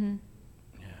 Mm-hmm.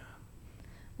 Yeah.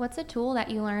 What's a tool that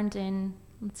you learned in,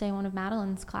 let's say, one of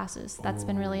Madeline's classes that's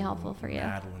been really helpful for you?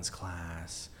 Madeline's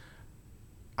class.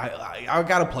 I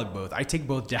gotta plug both. I take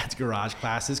both Dad's Garage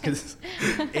classes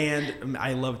and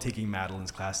I love taking Madeline's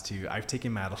class too. I've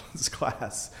taken Madeline's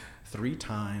class 3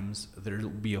 times. There'll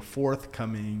be a 4th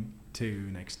coming too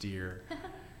next year.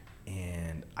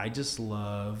 And I just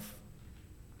love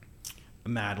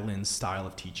Madeline's style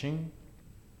of teaching.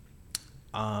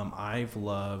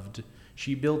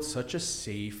 She built such a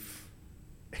safe,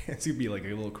 it's gonna be like a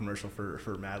little commercial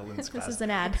for Madeline's class. This is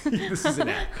an ad. This is an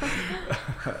ad.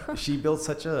 She built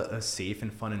such a safe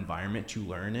and fun environment to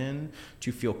learn in,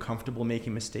 to feel comfortable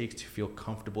making mistakes, to feel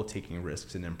comfortable taking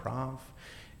risks in improv.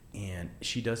 And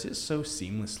she does it so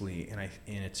seamlessly, and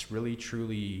it's really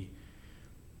truly,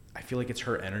 I feel like it's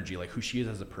her energy, like who she is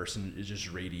as a person, it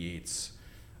just radiates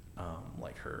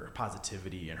like her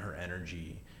positivity and her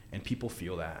energy, and people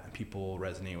feel that, and people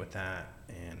resonate with that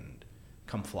and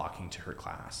come flocking to her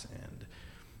class. And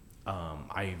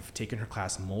I've taken her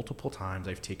class multiple times.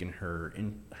 I've taken her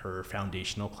in her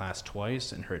foundational class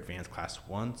twice and her advanced class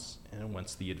once, and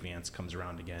once the advanced comes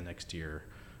around again next year,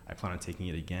 I plan on taking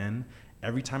it again.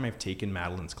 Every time I've taken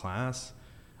Madeline's class,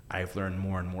 I've learned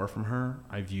more and more from her.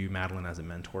 I view Madeline as a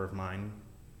mentor of mine,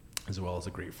 as well as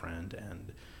a great friend,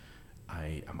 and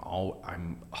I'm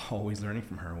always learning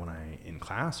from her when I'm in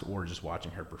class or just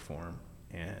watching her perform.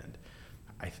 And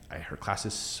her class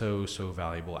is so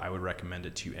valuable. I would recommend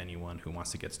it to anyone who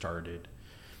wants to get started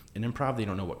in improv. They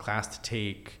don't know what class to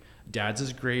take. Dad's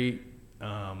is great.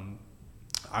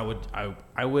 I would.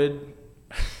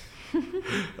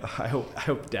 I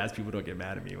hope Dad's people don't get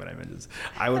mad at me when I mention this.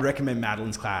 I would recommend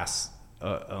Madeline's class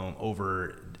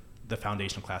over the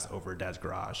foundational class over Dad's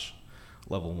Garage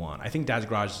level 1. I think Dad's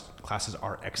Garage classes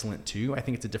are excellent too. I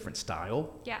think it's a different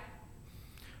style. Yeah.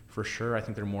 For sure. I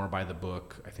think they're more by the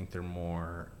book. I think they're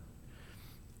more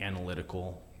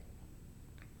analytical.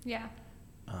 Yeah.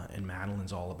 And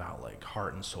Madeline's all about like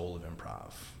heart and soul of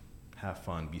improv. Have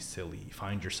fun, be silly,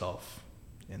 find yourself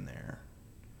in there.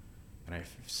 And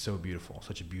so beautiful,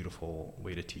 such a beautiful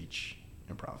way to teach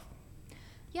improv.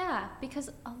 Yeah, because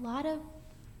a lot of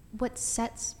what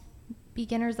sets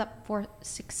beginners up for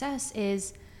success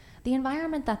is the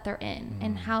environment that they're in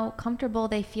and how comfortable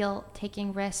they feel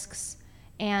taking risks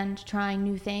and trying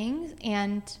new things.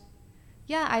 And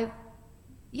there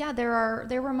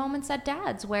were moments at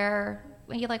Dad's where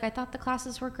I thought the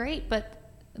classes were great, but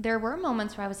there were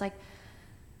moments where I was like,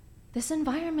 this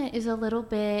environment is a little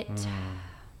bit,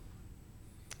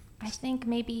 I think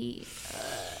maybe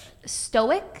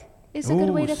stoic is a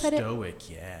good way to put it. Stoic,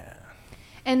 yeah.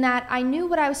 And that I knew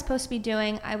what I was supposed to be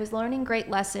doing. I was learning great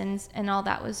lessons, and all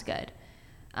that was good.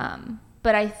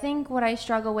 But I think what I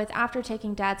struggle with after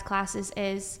taking Dad's classes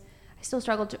is I still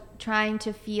struggle trying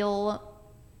to feel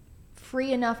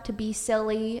free enough to be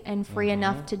silly and free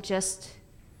enough to just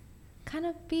kind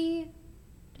of be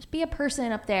a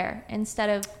person up there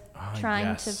instead of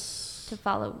trying to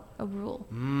follow a rule.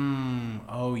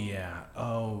 Oh yeah.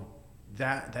 Oh,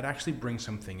 that actually brings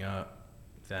something up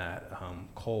that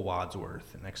Cole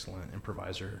Wadsworth, an excellent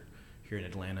improviser here in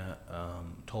Atlanta,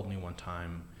 told me one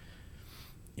time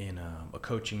in a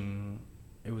coaching.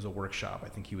 It was a workshop I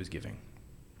think he was giving,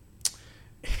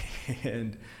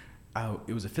 and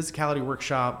it was a physicality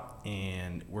workshop,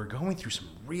 and we're going through some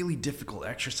really difficult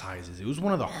exercises. It was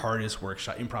one of the hardest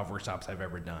improv workshops I've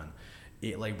ever done.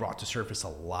 It brought to surface a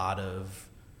lot of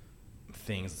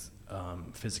things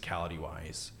physicality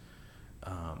wise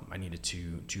I needed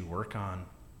to work on,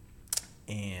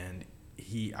 and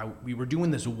we were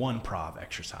doing this one prov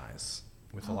exercise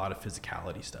with a lot of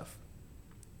physicality stuff,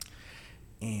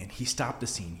 and he stopped the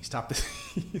scene. He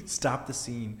stopped the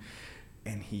scene,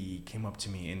 and he came up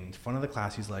to me in front of the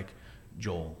class. He's like,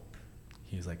 Joel,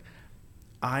 he's like,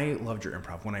 I loved your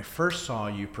improv. When I first saw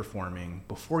you performing,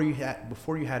 before you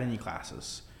had any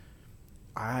classes,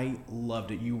 I loved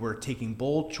it. You were taking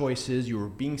bold choices. You were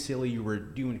being silly. You were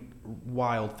doing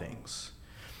wild things.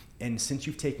 And since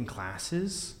you've taken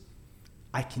classes,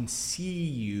 I can see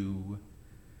you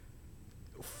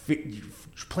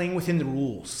playing within the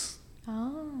rules.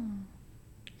 Oh.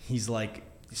 He's like,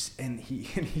 and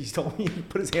he told me, he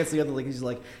put his hands together, he's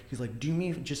like, do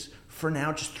me just for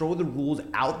now, just throw the rules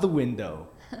out the window.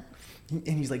 And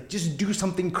he's like, just do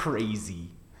something crazy.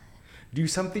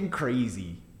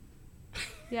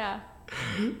 Yeah.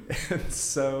 And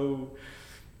so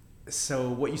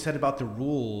what you said about the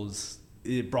rules,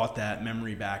 it brought that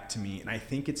memory back to me. And I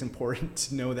think it's important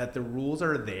to know that the rules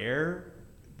are there.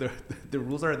 The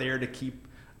rules are there to keep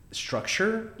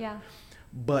structure. Yeah.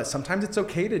 But sometimes it's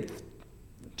okay to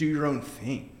do your own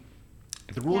thing.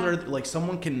 The rules are like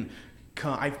someone can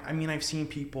come. I mean, I've seen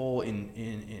people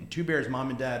in Two Bears, Mom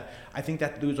and Dad. I think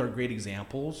that those are great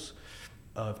examples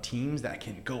of teams that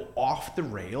can go off the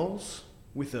rails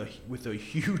with a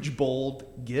huge,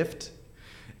 bold gift.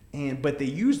 But they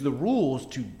use the rules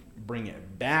to bring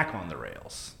it back on the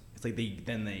rails. It's like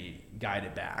they guide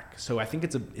it back. So I think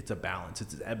it's a balance.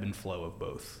 It's an ebb and flow of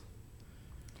both.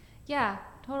 Yeah,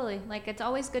 totally. Like, it's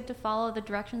always good to follow the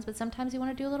directions, but sometimes you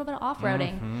want to do a little bit of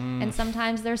off-roading. Mm-hmm. And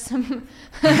sometimes there's some...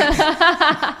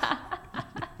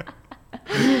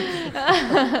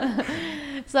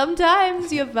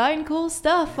 Sometimes you find cool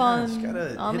stuff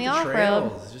on the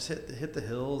off-road. Just hit the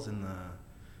hills and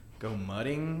go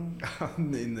mudding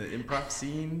in the improv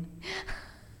scene.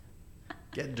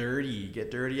 Get dirty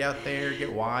out there.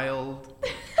 Get wild.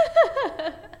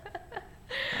 Have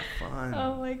fun.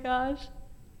 Oh my gosh.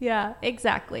 Yeah,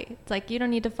 exactly. It's like you don't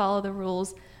need to follow the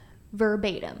rules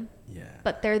verbatim. Yeah.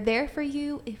 But they're there for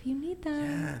you if you need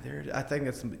them. Yeah, I think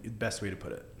that's the best way to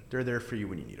put it. They're there for you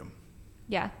when you need them.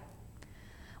 Yeah.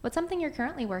 What's something you're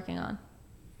currently working on?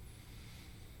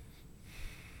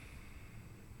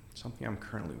 Something I'm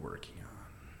currently working on.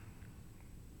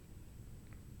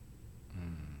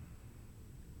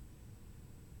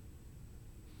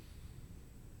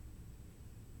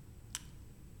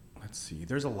 Let's see.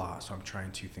 There's a lot, so I'm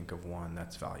trying to think of one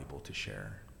that's valuable to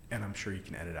share. And I'm sure you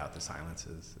can edit out the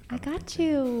silences. I got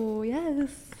you. Yes.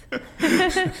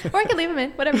 Or I can leave them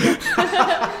in. Whatever.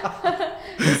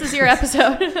 This is your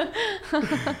episode.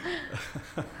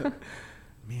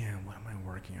 Man, what am I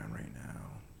working on right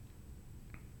now?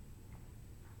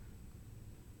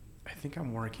 I think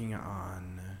I'm working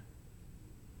on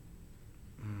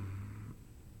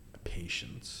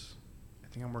patience. I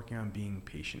think I'm working on being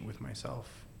patient with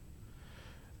myself.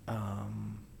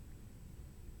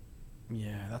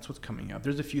 Yeah, that's what's coming up.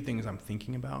 There's a few things I'm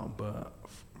thinking about, but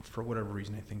for whatever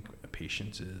reason, I think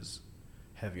patience is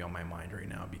heavy on my mind right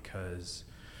now because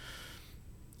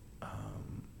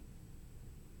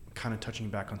kind of touching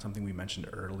back on something we mentioned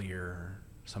earlier,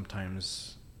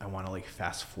 sometimes I want to like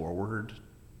fast forward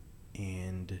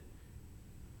and,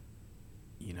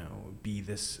 be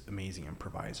this amazing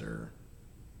improviser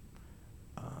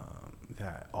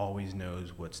that always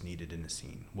knows what's needed in a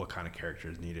scene, what kind of character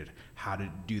is needed, how to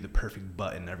do the perfect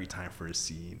button every time for a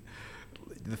scene,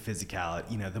 the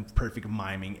physicality, the perfect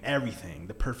miming, everything,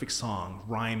 the perfect song,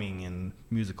 rhyming and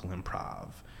musical improv.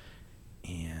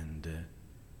 And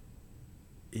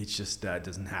it just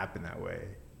doesn't happen that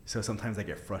way. So sometimes I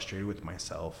get frustrated with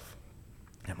myself.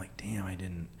 And I'm like, damn, I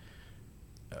didn't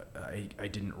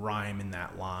rhyme in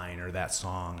that line or that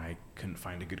song. I couldn't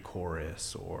find a good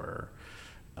chorus, or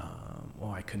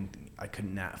I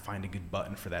couldn't find a good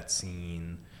button for that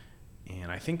scene.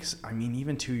 And I think,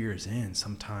 even 2 years in,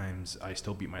 sometimes I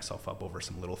still beat myself up over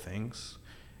some little things.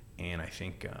 And I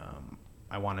think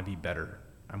I want to be better.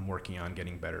 I'm working on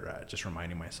getting better at just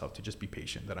reminding myself to just be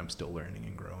patient, that I'm still learning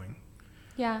and growing.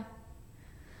 Yeah.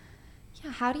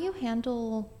 Yeah. How do you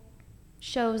handle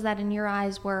shows that in your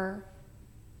eyes were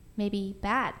maybe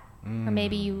bad, or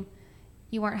maybe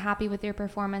you weren't happy with your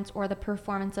performance or the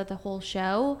performance of the whole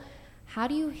show? How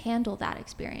do you handle that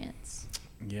experience?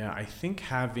 Yeah, I think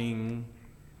having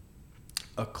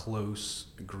a close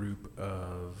group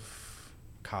of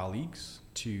colleagues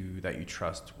that you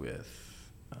trust with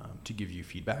to give you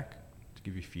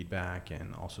feedback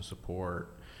and also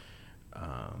support.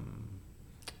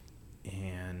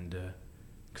 And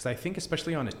because I think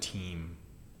especially on a team,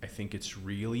 I think it's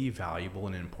really valuable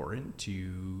and important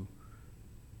to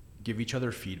give each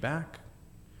other feedback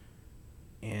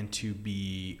and to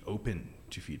be open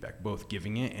to feedback, both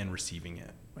giving it and receiving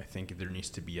it. I think there needs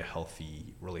to be a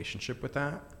healthy relationship with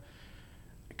that,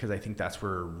 because I think that's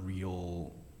where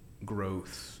real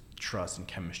growth, trust, and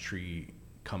chemistry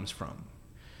comes from.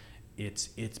 It's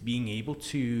being able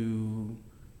to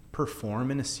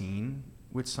perform in a scene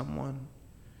with someone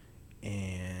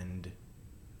and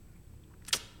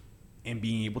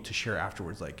being able to share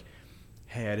afterwards, like,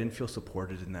 hey, I didn't feel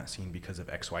supported in that scene because of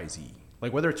XYZ.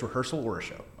 Like, whether it's rehearsal or a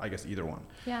show, I guess either one.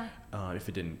 Yeah. If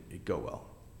it didn't go well.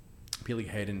 Be like,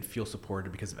 hey, I didn't feel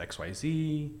supported because of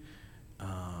XYZ.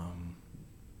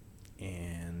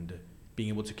 And being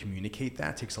able to communicate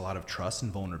that takes a lot of trust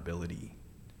and vulnerability.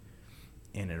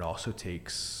 And it also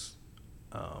takes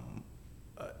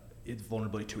it's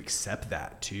vulnerability to accept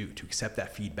that too, to accept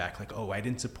that feedback. Like, oh, I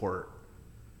didn't support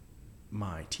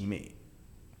my teammate.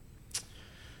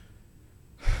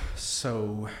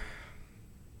 So,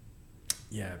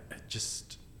 yeah,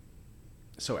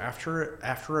 so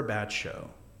after a bad show,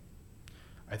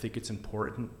 I think it's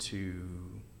important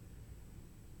to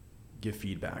give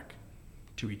feedback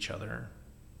to each other.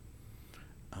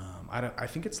 I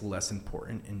think it's less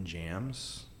important in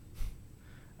jams.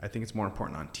 I think it's more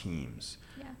important on teams.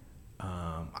 Yeah.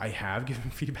 I have given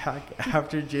feedback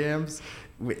after jams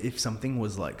if something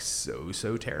was like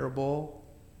so terrible.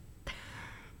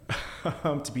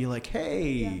 To be like,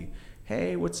 hey,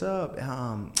 what's up?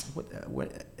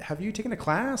 What have you taken a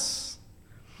class?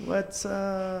 What's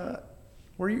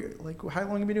were you like? How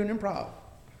long have you been doing improv?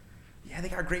 Yeah, they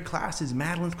got great classes.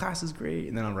 Madeline's class is great,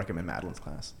 and then I'll recommend Madeline's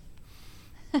class.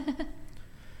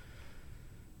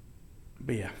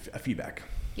 But yeah, feedback.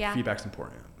 Yeah. Feedback's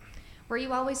important. Were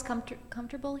you always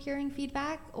comfortable hearing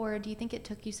feedback, or do you think it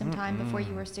took you some time before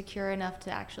you were secure enough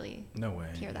to actually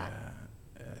hear that?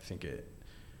 Yeah. I think it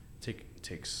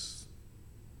takes.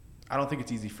 I don't think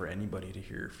it's easy for anybody to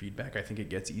hear feedback. I think it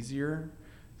gets easier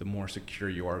the more secure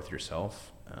you are with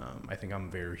yourself. I think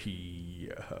I'm very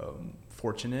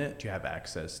fortunate to have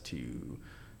access to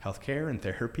healthcare and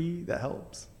therapy that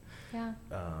helps. Yeah.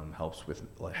 Helps with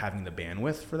like having the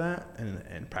bandwidth for that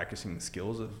and practicing the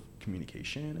skills of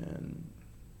communication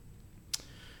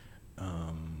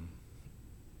and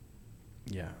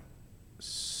yeah.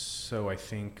 So I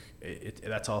think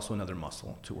that's also another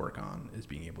muscle to work on, is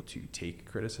being able to take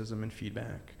criticism and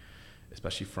feedback,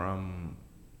 especially from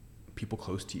people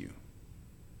close to you.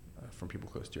 I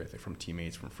think from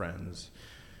teammates, from friends.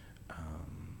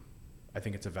 I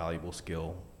think it's a valuable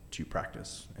skill to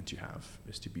practice and to have,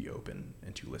 is to be open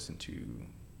and to listen to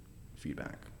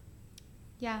feedback.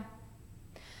 Yeah.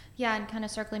 Yeah, and kind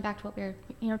of circling back to what we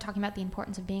were, talking about, the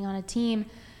importance of being on a team.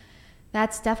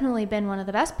 That's definitely been one of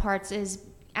the best parts, is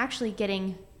actually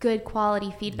getting good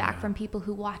quality feedback from people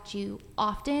who watch you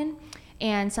often.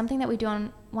 And something that we do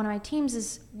on one of my teams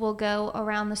is we'll go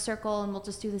around the circle, and we'll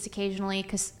just do this occasionally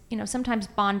because, sometimes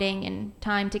bonding and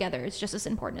time together is just as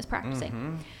important as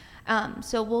practicing. Mm-hmm.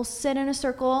 So we'll sit in a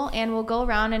circle and we'll go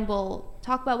around and we'll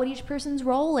talk about what each person's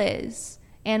role is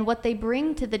and what they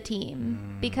bring to the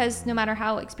team. Because no matter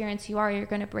how experienced you are, you're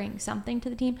going to bring something to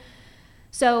the team.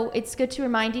 So it's good to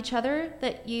remind each other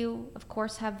that you, of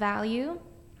course, have value.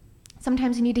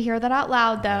 Sometimes you need to hear that out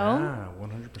loud, though. Yeah,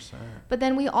 100%. But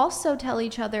then we also tell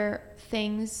each other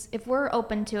things, if we're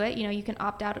open to it. You can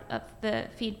opt out of the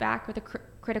feedback or the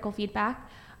critical feedback.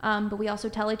 But we also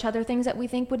tell each other things that we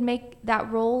think would make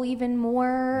that role even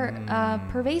more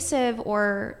pervasive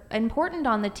or important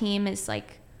on the team, is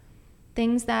like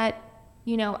things that,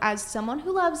 as someone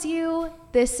who loves you,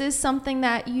 this is something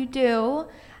that you do,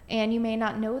 and you may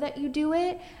not know that you do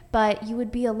it, but you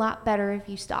would be a lot better if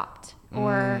you stopped.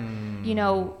 Or,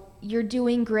 you're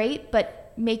doing great,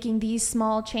 but making these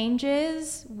small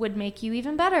changes would make you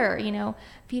even better.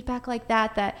 Feedback like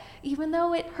that even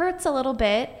though it hurts a little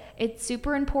bit, it's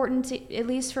super important to, at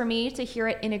least for me, to hear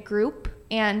it in a group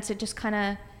and to just kind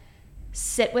of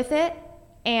sit with it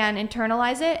and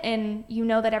internalize it. And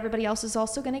that everybody else is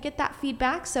also going to get that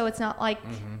feedback. So it's not like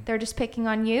they're just picking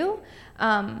on you.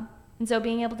 And so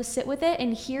being able to sit with it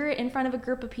and hear it in front of a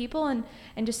group of people and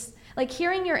just like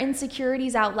hearing your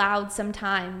insecurities out loud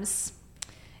sometimes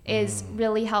is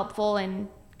really helpful, and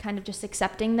kind of just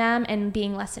accepting them and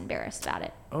being less embarrassed about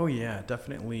it. Oh yeah,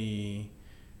 definitely.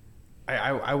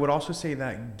 I would also say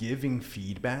that giving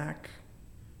feedback,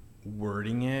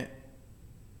 wording it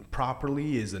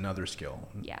properly, is another skill.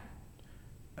 Yeah.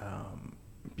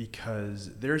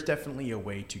 Because there's definitely a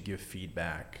way to give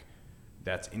feedback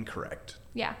that's incorrect.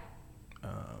 Yeah.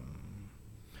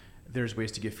 There's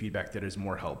ways to give feedback that is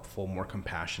more helpful, more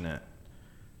compassionate,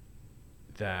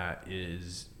 that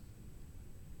is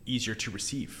easier to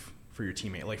receive for your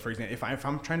teammate. Like, for example, if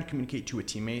I'm trying to communicate to a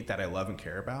teammate that I love and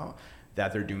care about,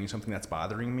 that they're doing something that's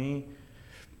bothering me,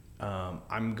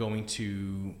 I'm going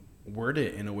to word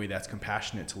it in a way that's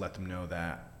compassionate to let them know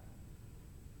that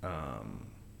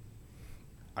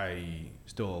I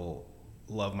still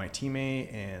love my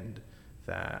teammate, and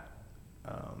that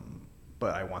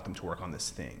but I want them to work on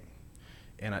this thing.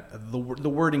 And the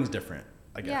wording's different,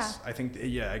 I guess. Yeah. I think,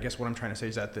 I guess what I'm trying to say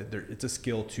is that it's a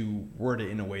skill to word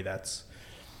it in a way that's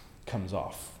comes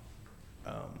off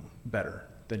better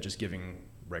than just giving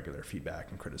regular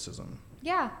feedback and criticism.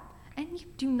 Yeah. And you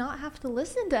do not have to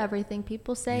listen to everything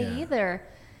people say either,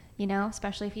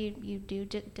 especially if you do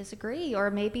disagree, or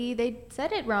maybe they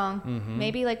said it wrong. Mm-hmm.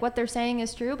 Maybe like what they're saying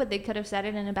is true, but they could have said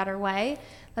it in a better way.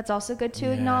 That's also good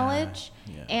to acknowledge.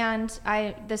 Yeah. And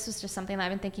this was just something that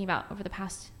I've been thinking about over the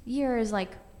past year, is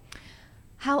like,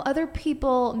 how other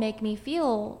people make me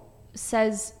feel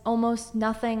says almost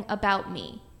nothing about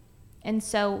me. And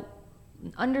so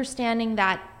understanding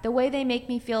that the way they make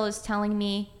me feel is telling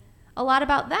me a lot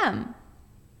about them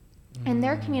and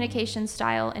their communication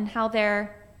style and how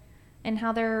they're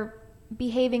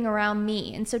behaving around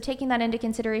me. And so taking that into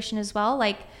consideration as well,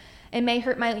 like it may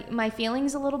hurt my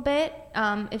feelings a little bit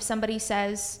if somebody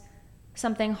says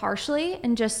something harshly,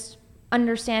 and just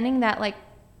understanding that, like,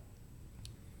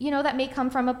 you know, that may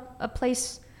come from a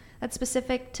place that's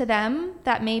specific to them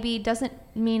that maybe doesn't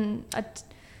mean a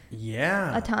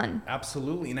ton.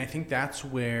 Absolutely. And I think that's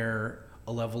where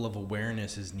a level of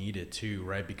awareness is needed too,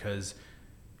 right? Because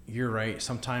you're right.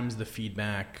 Sometimes the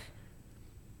feedback,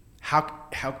 how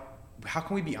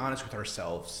can we be honest with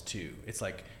ourselves too? It's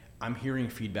like, I'm hearing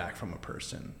feedback from a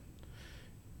person,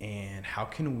 and how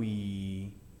can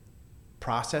we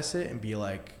process it and be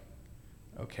like,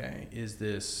 okay, is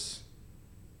this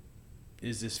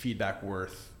feedback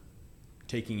worth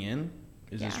taking in?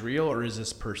 Is this real, or is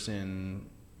this person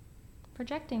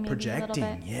projecting maybe a little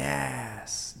bit?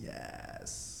 Yes.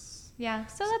 Yeah,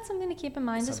 so that's something to keep in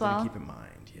mind as well. Something to keep in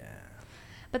mind, yeah.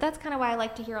 But that's kind of why I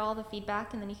like to hear all the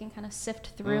feedback, and then you can kind of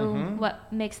sift through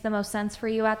what makes the most sense for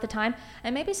you at the time.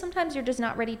 And maybe sometimes you're just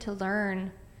not ready to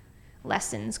learn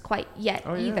lessons quite yet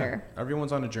either.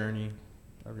 Everyone's on a journey.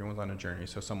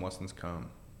 So some lessons come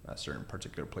at certain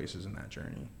particular places in that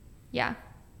journey. Yeah.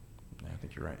 I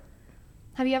think you're right.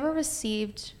 Have you ever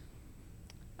received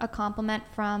a compliment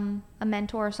from a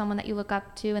mentor or someone that you look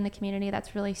up to in the community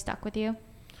that's really stuck with you?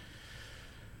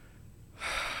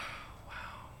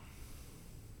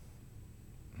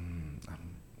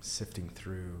 Sifting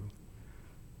through.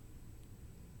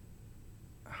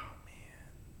 Oh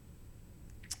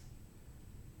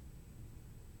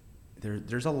man,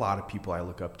 there's a lot of people I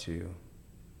look up to.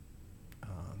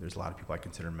 There's a lot of people I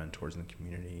consider mentors in the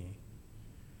community.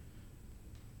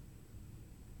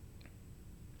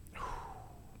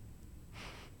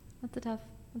 That's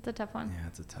a tough one. Yeah,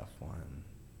 it's a tough one.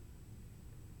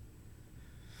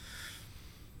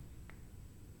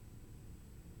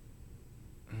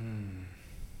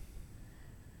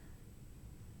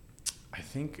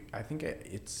 I think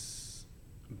it's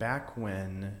back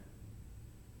when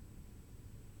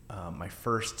my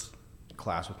first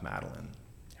class with Madeline.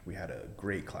 We had a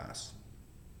great classmates,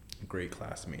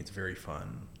 very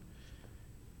fun,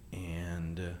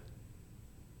 and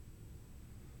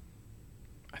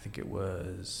I think it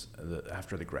was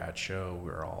after the grad show, we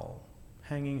were all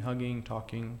hanging, hugging,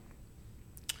 talking,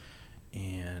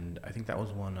 and I think that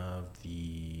was one of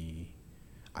the.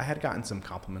 I had gotten some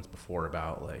compliments before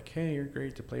about like, hey, you're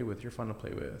great to play with, you're fun to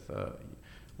play with,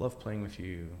 love playing with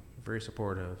you, very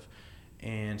supportive.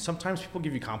 And sometimes people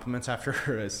give you compliments after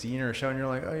a scene or a show, and you're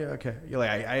like, oh yeah, okay. You're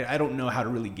like, I don't know how to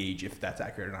really gauge if that's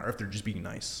accurate or not, or if they're just being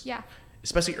nice. Yeah.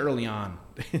 Especially early on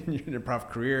in your improv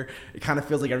career, it kind of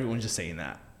feels like everyone's just saying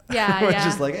that. Yeah, It's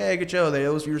just like, hey, good show,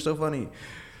 you were so funny.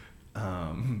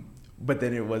 But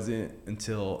then it wasn't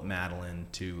until Madeline,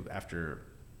 after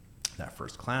that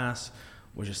first class,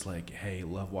 was just like, hey,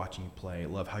 love watching you play,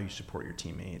 love how you support your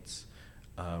teammates,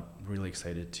 really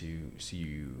excited to see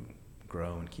you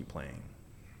grow and keep playing.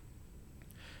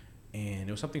 And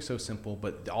it was something so simple,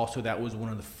 but also that was one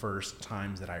of the first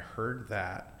times that I heard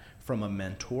that from a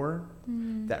mentor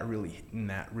that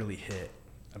really hit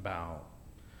about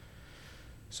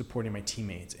supporting my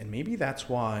teammates. And maybe that's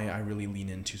why I really lean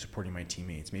into supporting my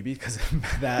teammates, maybe because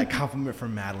of that compliment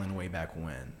from Madeline way back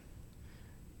when.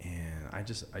 And I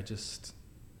just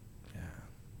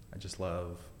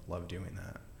love doing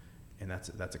that, and that's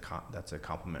a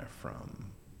compliment from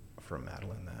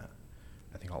Madeline that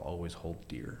I think I'll always hold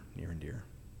near and dear.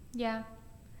 Yeah,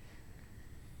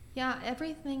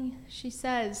 everything she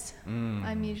says,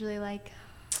 I'm usually like,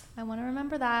 I want to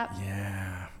remember that.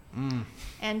 Yeah.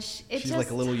 And she's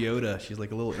like a little Yoda. She's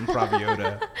like a little improv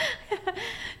Yoda.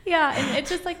 Yeah, and it's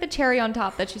just like the cherry on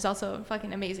top that she's also a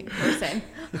fucking amazing person.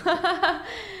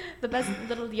 The best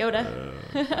little Yoda.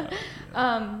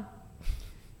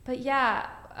 But yeah,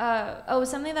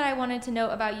 something that I wanted to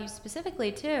note about you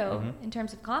specifically too, in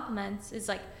terms of compliments, is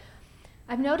like,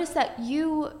 I've noticed that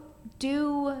you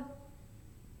do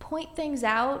point things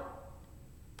out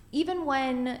even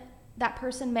when that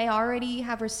person may already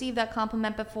have received that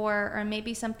compliment before, or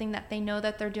maybe something that they know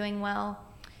that they're doing well,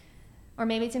 or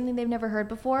maybe it's something they've never heard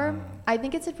before. I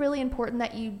think it's really important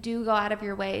that you do go out of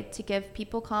your way to give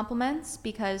people compliments,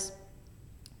 because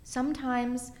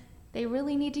sometimes they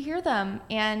really need to hear them.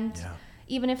 And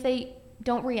even if they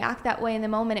don't react that way in the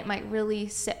moment, it might really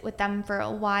sit with them for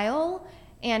a while.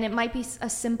 And it might be a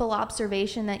simple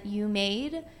observation that you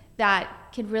made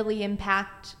that could really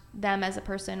impact them as a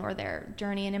person or their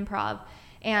journey in improv.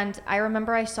 And I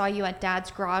remember I saw you at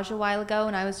Dad's Garage a while ago,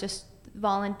 and I was just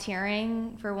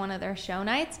volunteering for one of their show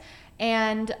nights.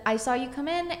 And I saw you come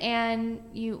in, and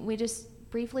we just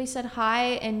briefly said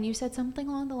hi, and you said something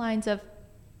along the lines of,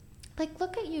 like,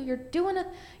 look at you, you're doing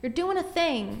a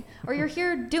thing, or you're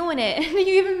here doing it.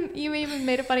 And you even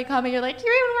made a funny comment. You're like,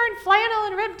 you're even wearing flannel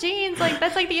and ripped jeans, like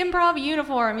that's like the improv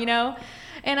uniform, you know.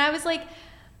 And I was like,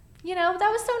 you know, that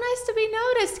was so nice to be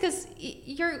noticed, because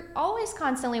you're always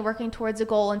constantly working towards a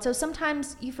goal. And so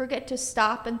sometimes you forget to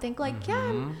stop and think like,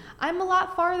 yeah, I'm a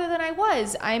lot farther than I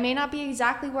was. I may not be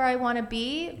exactly where I want to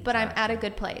be, but I'm at a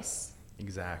good place.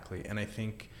 Exactly. And I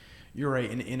think you're right.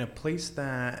 In a place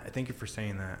that, thank you for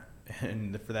saying that.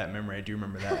 And for that memory, I do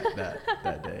remember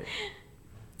that day.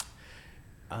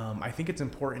 I think it's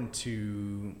important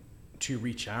to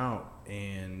reach out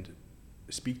and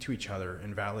speak to each other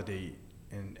and validate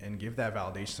and give that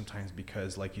validation sometimes,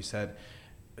 because like you said,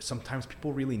 sometimes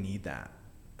people really need that,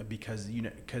 because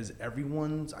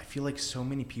I feel like so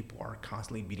many people are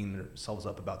constantly beating themselves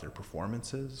up about their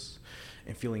performances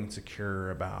and feeling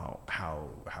insecure about how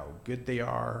good they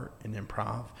are in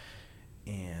improv.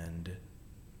 And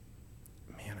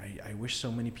man, I wish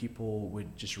so many people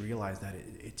would just realize that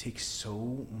it takes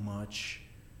so much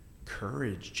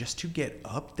courage just to get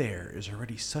up there is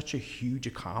already such a huge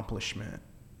accomplishment.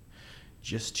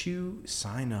 Just to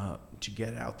sign up, to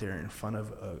get out there in front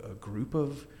of a group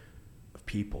of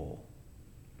people,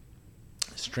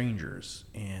 strangers,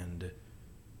 and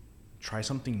try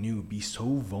something new, be so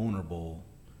vulnerable,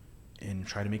 and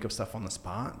try to make up stuff on the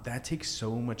spot, that takes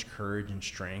so much courage and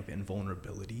strength and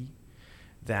vulnerability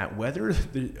that whether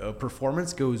the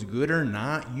performance goes good or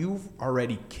not, you've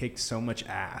already kicked so much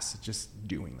ass just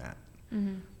doing that.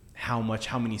 Mm-hmm.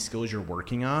 How many skills you're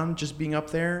working on just being up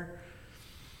there,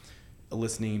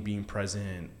 listening, being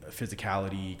present,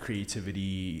 physicality,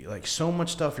 creativity, like so much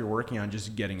stuff you're working on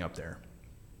just getting up there.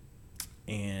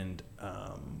 And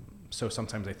so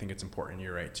sometimes I think it's important,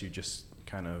 you're right, to just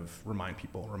kind of remind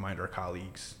people, remind our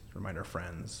colleagues, remind our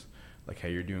friends, like,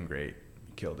 hey, you're doing great.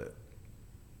 You killed it.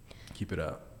 Keep it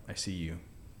up. I see you.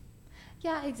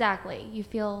 Yeah, exactly. You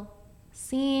feel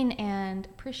seen and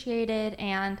appreciated,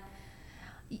 and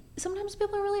sometimes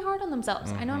people are really hard on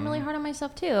themselves. Mm-hmm. I know I'm really hard on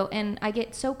myself too, and I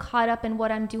get so caught up in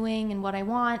what I'm doing and what I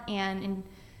want, and in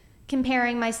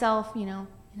comparing myself, you know,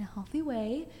 in a healthy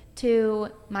way to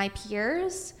my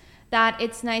peers, that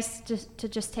it's nice to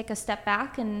just take a step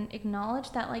back and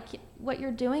acknowledge that, like, what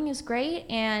you're doing is great,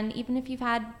 and even if you've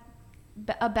had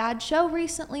a bad show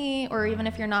recently, or even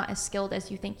if you're not as skilled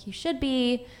as you think you should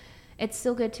be, it's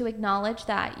still good to acknowledge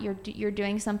that you're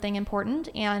doing something important,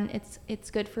 and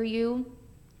it's good for you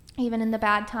even in the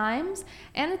bad times.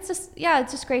 And it's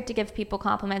just great to give people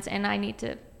compliments, and I need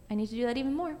to do that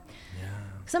even more. Yeah.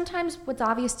 Sometimes what's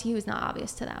obvious to you is not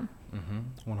obvious to them.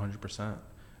 100%.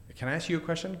 Can I ask you a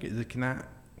question?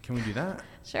 Can we do that?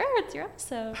 Sure, it's your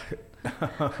episode.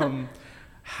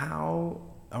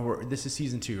 This is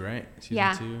season 2, right?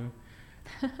 Yeah. Season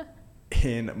 2.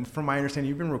 And from my understanding,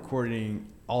 you've been recording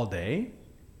all day.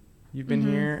 You've been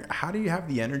here. How do you have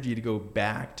the energy to go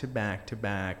back to back to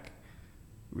back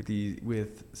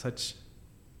with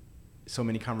so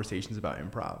many conversations about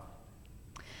improv?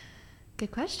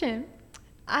 Good question.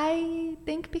 I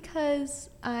think because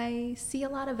I see a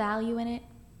lot of value in it,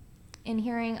 in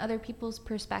hearing other people's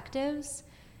perspectives.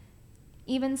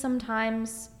 Even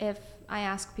sometimes if I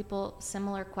ask people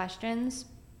similar questions,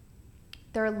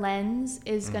 their lens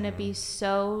is going to be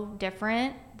so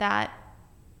different that,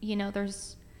 you know,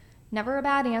 there's never a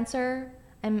bad answer.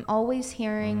 I'm always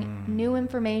hearing new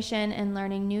information and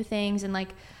learning new things, and, like,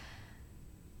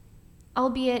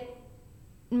 albeit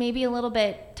maybe a little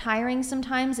bit tiring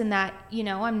sometimes in that, you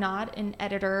know, I'm not an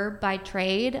editor by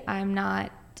trade. I'm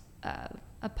not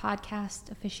a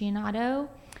podcast aficionado.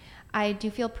 I do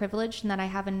feel privileged in that I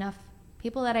have enough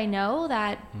people that I know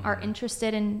that are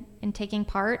interested in taking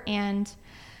part, and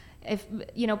if,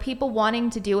 you know, people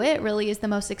wanting to do it really is the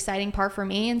most exciting part for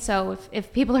me. And so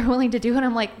if people are willing to do it,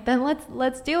 I'm like, then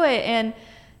let's do it. And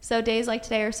so days like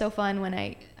today are so fun when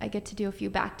I get to do a few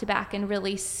back to back and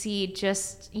really see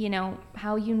just, you know,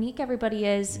 how unique everybody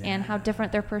is and how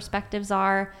different their perspectives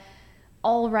are,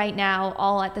 all right now,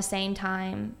 all at the same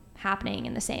time, happening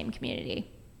in the same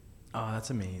community. Oh, that's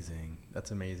amazing.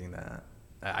 That's amazing that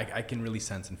I can really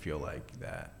sense and feel like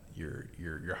that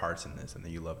your heart's in this and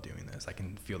that you love doing this. I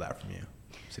can feel that from you,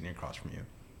 sitting across from you.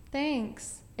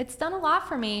 Thanks. It's done a lot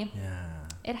for me. Yeah.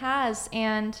 It has.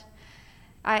 And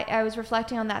I was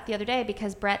reflecting on that the other day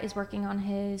because Brett is working on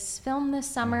his film this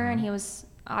summer and he was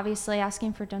obviously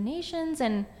asking for donations.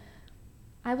 And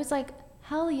I was like,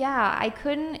 Hell yeah. I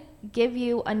couldn't give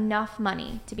you enough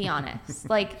money, to be honest.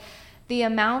 Like, the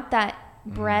amount that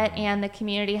Brett and the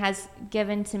community has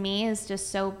given to me is just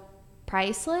so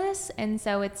priceless. And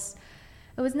so it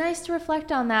was nice to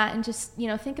reflect on that and just, you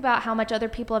know, think about how much other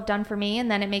people have done for me.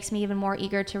 And then it makes me even more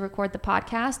eager to record the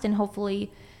podcast and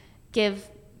hopefully give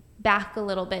back a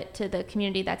little bit to the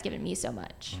community that's given me so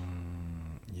much.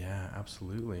 Yeah,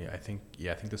 absolutely. I think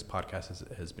this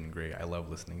podcast has been great. I love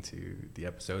listening to the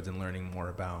episodes and learning more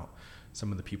about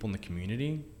some of the people in the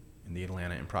community. And the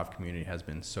Atlanta improv community has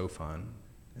been so fun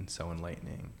and so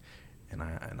enlightening. And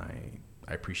I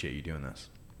appreciate you doing this.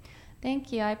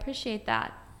 Thank you. I appreciate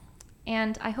that.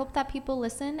 And I hope that people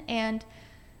listen and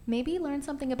maybe learn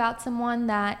something about someone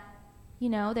that, you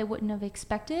know, they wouldn't have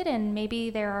expected. And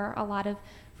maybe there are a lot of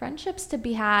friendships to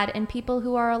be had and people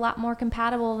who are a lot more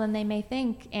compatible than they may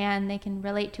think, and they can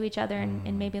relate to each other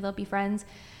and maybe they'll be friends.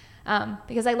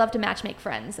 Because I love to matchmake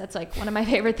friends. That's like one of my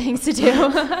favorite things to do.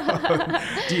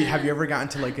 Have you ever gotten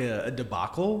to like a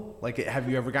debacle? Like, have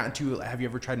you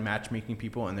ever tried matchmaking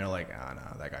people and they're like, oh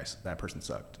no, that person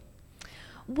sucked?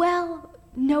 Well,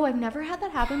 no, I've never had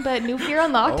that happen, but new fear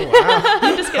unlocked. Oh, wow.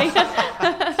 I'm just kidding.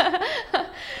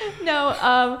 No,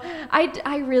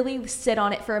 I really sit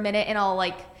on it for a minute and I'll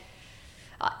like,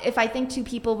 if I think two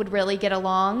people would really get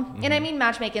along, and I mean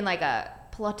matchmaking like a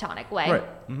platonic way.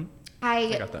 Right. Mm-hmm.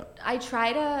 I got that. I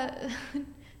try to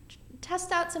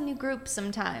test out some new groups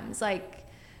sometimes. Like,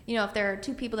 you know, if there are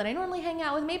two people that I normally hang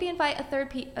out with, maybe invite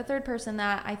a third person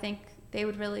that I think they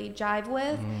would really jive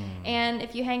with. And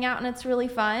if you hang out and it's really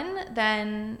fun,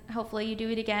 then hopefully you do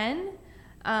it again.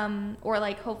 Or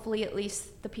like hopefully at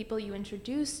least the people you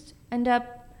introduced end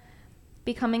up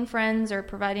becoming friends or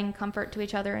providing comfort to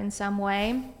each other in some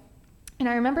way. And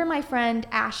I remember my friend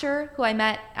Asher, who I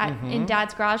met in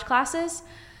Dad's garage classes.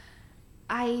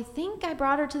 I think I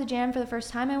brought her to the jam for the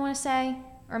first time, I want to say,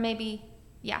 or maybe,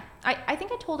 yeah. I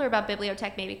think I told her about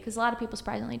Bibliotech maybe, because a lot of people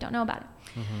surprisingly don't know about it.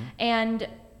 And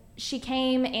she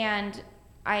came and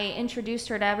I introduced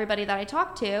her to everybody that I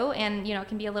talked to, and, you know, it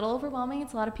can be a little overwhelming.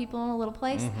 It's a lot of people in a little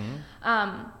place.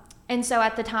 And so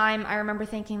at the time, I remember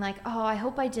thinking like, oh, I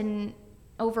hope I didn't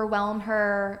overwhelm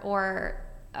her or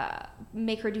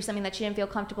make her do something that she didn't feel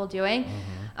comfortable doing.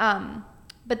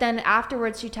 But then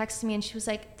afterwards, she texted me and she was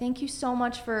like, thank you so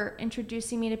much for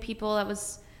introducing me to people.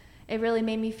 It really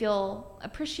made me feel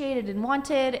appreciated and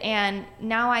wanted. And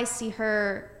now I see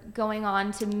her going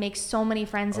on to make so many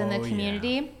friends in the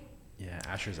community. Yeah,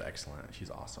 Asher's excellent. She's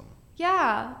awesome.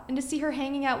 Yeah, and to see her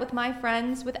hanging out with my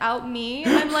friends without me,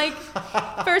 I'm like,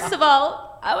 first of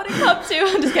all, I wouldn't come to.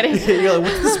 I'm just kidding. You're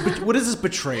like, what is this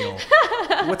betrayal?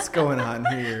 What's going on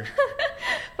here?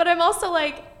 But I'm also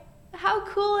like, how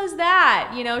cool is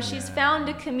that? You know, she's found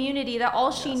a community that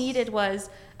all she needed was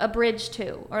a bridge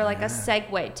to, or like a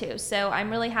segue to. So I'm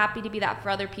really happy to be that for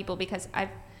other people, because I've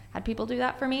had people do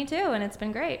that for me too, and it's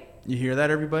been great. You hear that,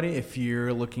 everybody? If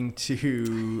you're looking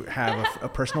to have a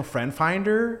personal friend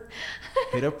finder,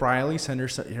 hit up Riley, send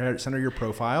her your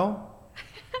profile,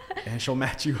 and she'll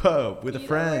match you up with a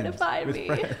friend. Know where to find me.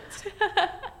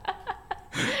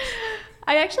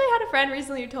 I actually had a friend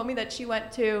recently who told me that she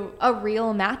went to a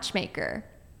real matchmaker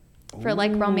for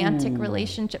like romantic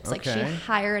relationships. Like she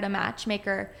hired a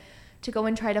matchmaker to go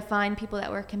and try to find people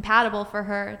that were compatible for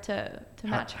her to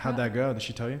match her. How'd that go? Did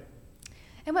she tell you?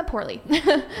 It went poorly.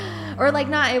 Or like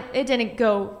it didn't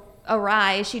go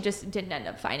awry. She just didn't end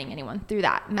up finding anyone through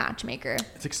that matchmaker.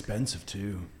 It's expensive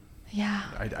too. Yeah.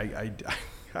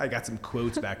 I got some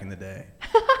quotes back in the day.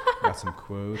 Got some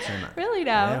quotes. And really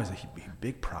now? Yeah, it was a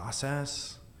big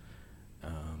process.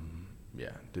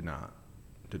 Did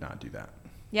not do that.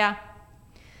 Yeah.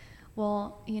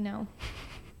 Well, you know,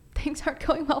 things aren't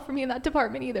going well for me in that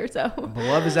department either, so. But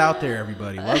love is out there,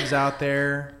 everybody. Love is out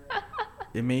there.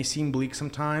 It may seem bleak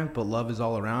sometimes, but love is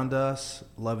all around us.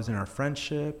 Love is in our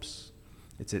friendships.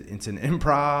 It's in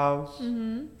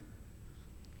improv.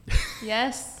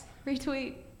 Yes.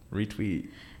 Retweet.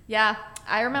 Yeah.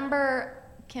 I remember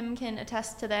Kim can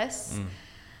attest to this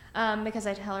because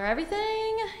I tell her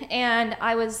everything. And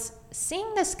I was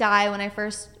seeing this guy when I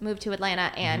first moved to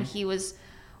Atlanta, and he was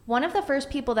one of the first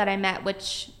people that I met,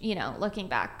 which, you know, looking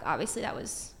back, obviously that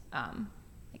was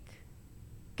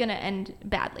gonna end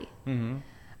badly. You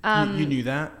knew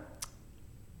that?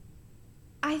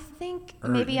 I think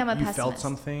maybe I'm a pessimist. You felt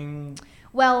something?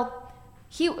 Well,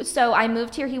 so I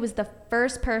moved here. He was the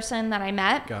first person that I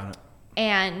met. Got it.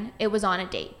 And it was on a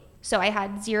date. So I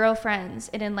had 0 friends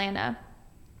in Atlanta.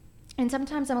 And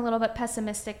sometimes I'm a little bit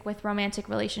pessimistic with romantic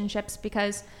relationships,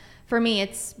 because for me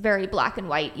it's very black and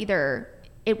white. Either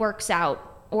it works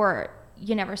out or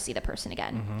you never see the person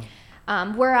again.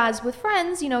 Whereas with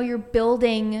friends, you're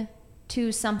building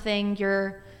to something.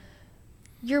 You're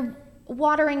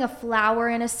watering a flower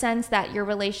in a sense that your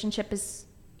relationship is,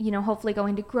 hopefully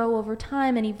going to grow over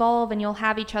time and evolve, and you'll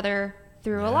have each other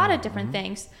through a lot of different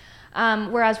things.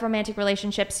 Whereas romantic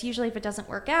relationships, usually if it doesn't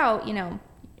work out,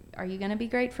 are you going to be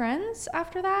great friends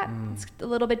after that? It's a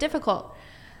little bit difficult.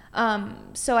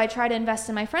 So I try to invest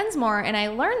in my friends more, and I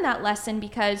learned that lesson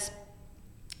because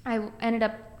I ended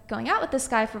up going out with this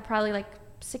guy for probably like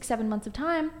 6-7 months of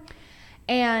time.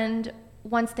 And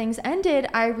once things ended,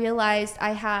 I realized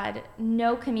I had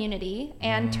no community.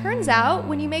 And turns out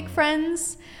when you make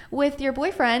friends with your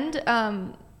boyfriend,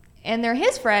 and they're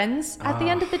his friends, at the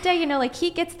end of the day, like he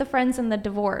gets the friends in the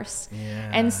divorce.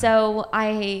 Yeah. And so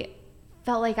I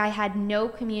felt like I had no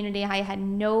community. I had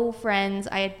no friends.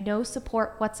 I had no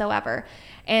support whatsoever.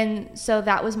 And so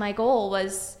that was my goal,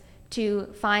 was to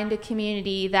find a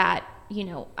community that,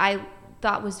 I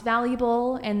thought was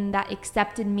valuable and that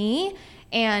accepted me,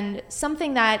 and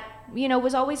something that,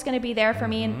 was always going to be there for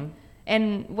me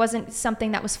and wasn't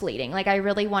something that was fleeting. Like I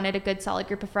really wanted a good, solid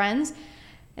group of friends.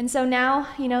 And so now,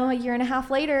 a year and a half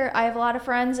later, I have a lot of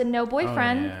friends and no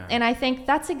boyfriend. Yeah. And I think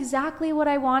that's exactly what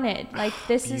I wanted. Like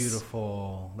this Beautiful. is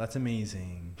Beautiful. That's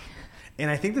amazing. And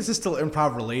I think this is still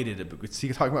improv related. So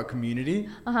you're talking about community,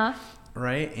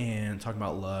 right? And talking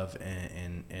about love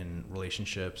and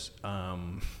relationships.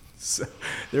 So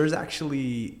there's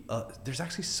actually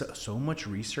so much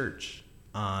research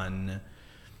on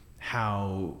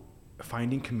how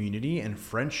finding community and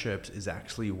friendships is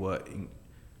actually what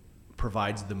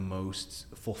provides the most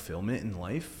fulfillment in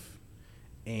life,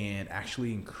 and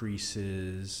actually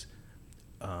increases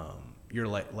your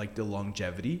like the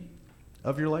longevity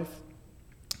of your life.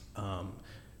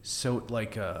 So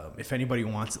like if anybody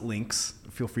wants links,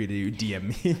 feel free to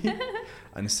DM me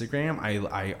on Instagram.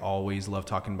 I always love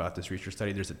talking about this research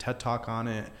study. There's a TED Talk on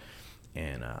it,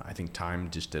 and I think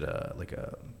Time just did a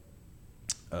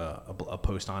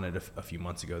post on it a few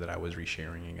months ago that I was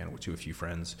resharing again to a few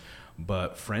friends.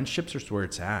 But friendships are where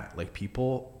it's at. Like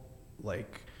people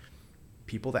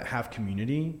that have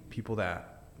community, people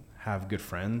that have good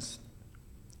friends,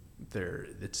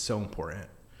 it's so important.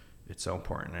 It's so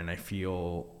important. And I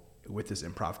feel with this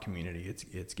improv community,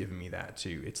 it's given me that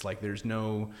too. It's like there's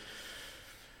no,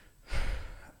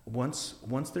 once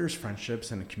there's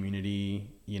friendships and a community,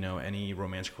 any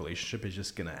romantic relationship is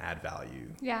just gonna add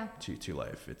value to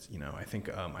life. It's, I think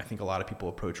a lot of people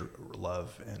approach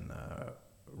love and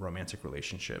romantic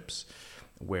relationships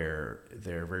where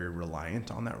they're very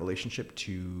reliant on that relationship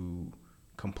to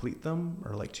complete them,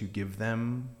 or like to give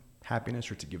them happiness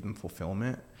or to give them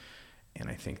fulfillment. And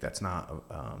I think that's not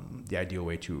the ideal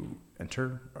way to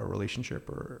enter a relationship.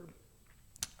 Or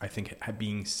I think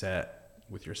being set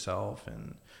with yourself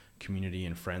and community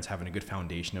and friends, having a good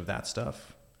foundation of that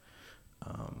stuff,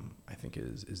 I think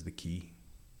is the key.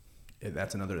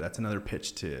 That's another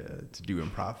pitch to do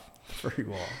improv for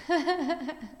you all.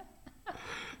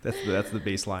 That's the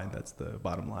baseline. That's the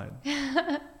bottom line.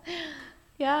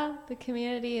 Yeah, the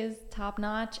community is top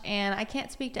notch, and I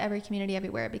can't speak to every community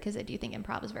everywhere because I do think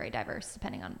improv is very diverse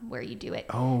depending on where you do it.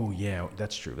 Oh yeah,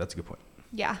 that's true. That's a good point.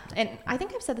 Yeah, and I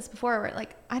think I've said this before, where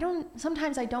like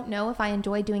sometimes I don't know if I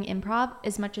enjoy doing improv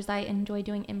as much as I enjoy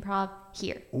doing improv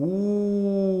here.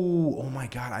 Ooh, oh my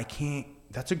God, I can't.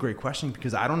 That's a great question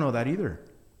because I don't know that either.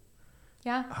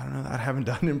 Yeah. I don't know that. I haven't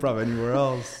done improv anywhere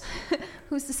else.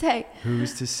 Who's to say?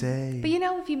 Who's to say? But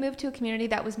if you move to a community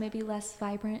that was maybe less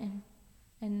vibrant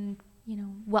and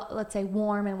well, let's say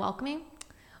warm and welcoming,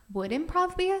 would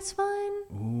improv be as fun?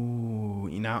 Ooh,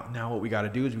 now what we got to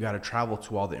do is we got to travel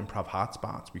to all the improv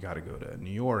hotspots. We got to go to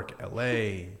New York,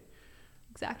 LA,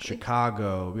 exactly,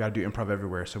 Chicago. We got to do improv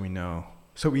everywhere so we know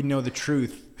the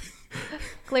truth.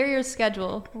 Clear your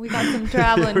schedule. We got some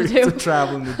traveling to do. We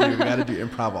got to do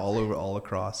improv all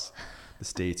across the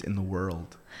states, in the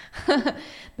world.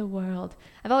 The world.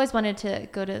 I've always wanted to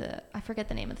go to I forget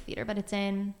the name of the theater, but it's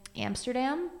in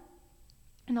Amsterdam.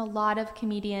 And a lot of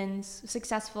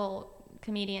successful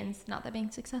comedians, not that being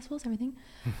successful is everything,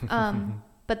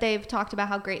 but they've talked about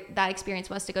how great that experience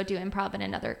was to go do improv in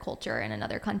another culture, in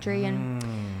another country,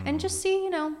 and just see,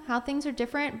 how things are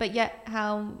different, but yet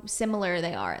how similar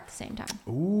they are at the same time.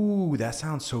 Ooh, that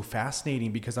sounds so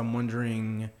fascinating, because I'm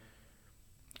wondering,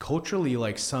 culturally,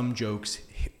 like some jokes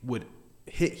would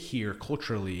hit here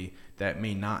culturally that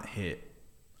may not hit,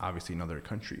 obviously, in other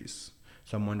countries.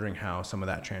 So I'm wondering how some of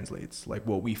that translates. Like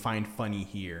what we find funny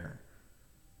here,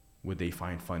 would they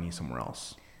find funny somewhere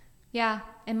else? Yeah,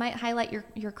 it might highlight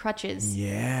your crutches.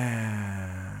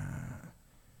 Yeah.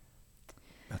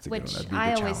 That's a good one. Which That'd be a I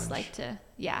good always challenge. like to,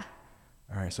 yeah.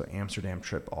 All right, so Amsterdam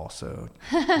trip also.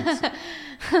 All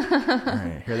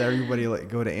right, hear that, everybody?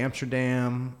 Go to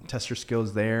Amsterdam, test your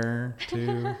skills there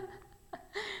too.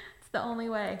 It's the only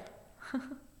way.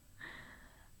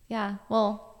 Yeah.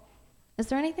 Well, is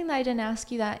there anything that I didn't ask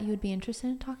you that you would be interested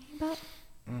in talking about?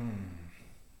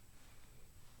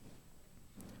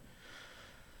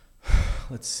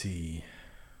 Let's see.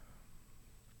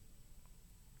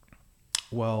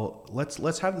 Well,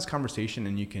 let's have this conversation,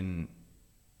 and you can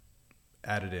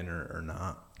add it in or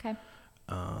not. Okay.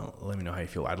 Let me know how you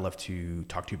feel. I'd love to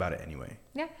talk to you about it anyway.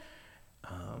 Yeah.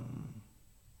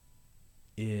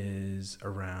 Is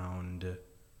around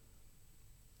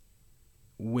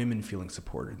women feeling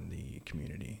supported in the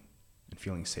community and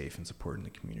feeling safe and supported in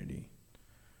the community.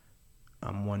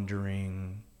 I'm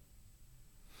wondering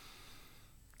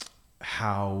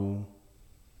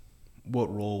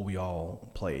what role we all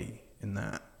play in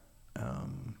that.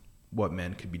 What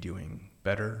men could be doing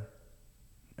better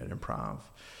at improv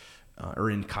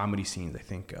or in comedy scenes. I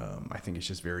think it's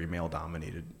just very male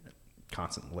dominated,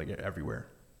 constantly, like everywhere.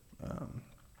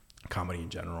 Comedy in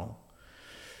general.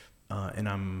 And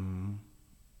I'm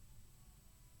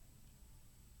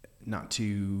not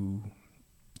too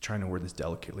trying to word this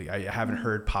delicately. I haven't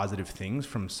heard positive things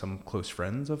from some close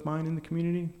friends of mine in the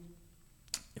community.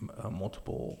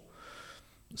 Multiple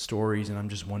stories, and I'm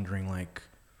just wondering, like,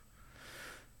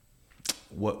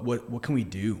 what can we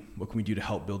do? What can we do to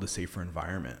help build a safer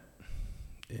environment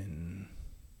in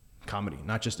comedy?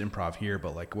 Not just improv here,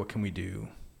 but like, what can we do?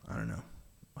 I don't know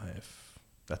if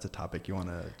that's a topic you want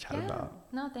to chat about.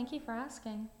 No, thank you for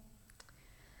asking.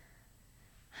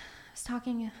 I was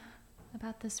talking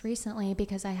about this recently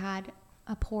because I had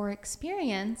a poor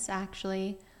experience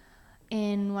actually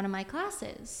in one of my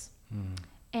classes.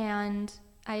 And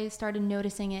I started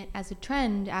noticing it as a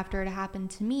trend after it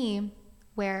happened to me,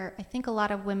 where I think a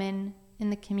lot of women in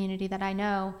the community that I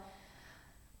know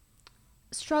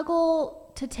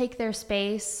struggle to take their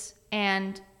space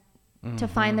and to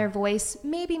find their voice,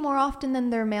 maybe more often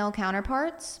than their male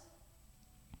counterparts.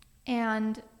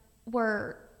 And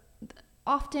were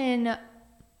often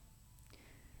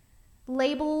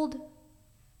labeled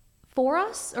for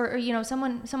us, or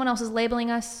someone else is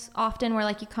labeling us often, where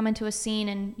like you come into a scene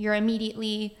and you're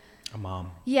immediately a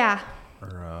mom. Yeah.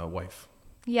 Or a wife.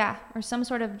 Yeah. Or some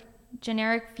sort of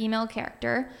generic female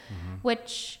character,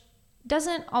 which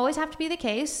doesn't always have to be the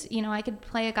case. I could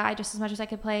play a guy just as much as I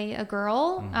could play a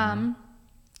girl.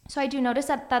 So I do notice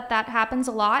that happens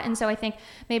a lot. And so I think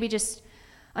maybe just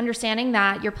understanding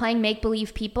that you're playing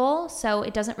make-believe people, so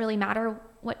it doesn't really matter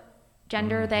what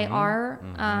gender they are.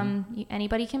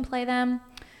 Anybody can play them.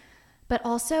 But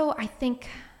also, I think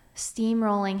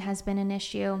steamrolling has been an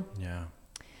issue. Yeah.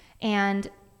 And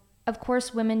of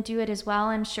course, women do it as well,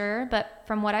 I'm sure. But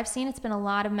from what I've seen, it's been a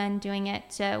lot of men doing it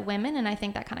to women. And I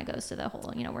think that kind of goes to the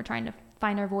whole, we're trying to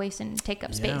find our voice and take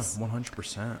up space. Yeah,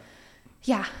 100%.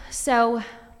 Yeah. So,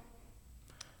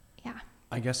 yeah.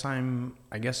 I guess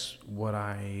what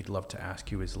I'd love to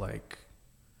ask you is, like,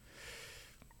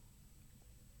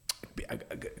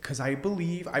 because I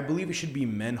believe it should be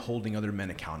men holding other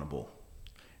men accountable,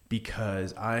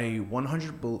 because I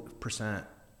 100%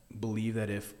 believe that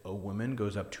if a woman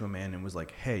goes up to a man and was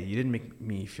like, hey, you didn't make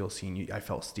me feel seen, I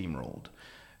felt steamrolled,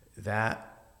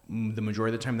 that the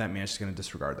majority of the time that man's just going to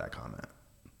disregard that comment.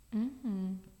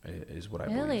 Is what I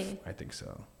believe. I think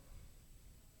so.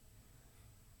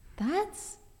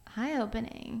 That's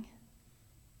eye-opening.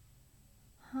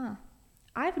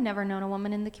 I've never known a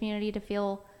woman in the community to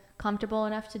feel comfortable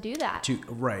enough to do that.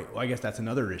 Right. Well, I guess that's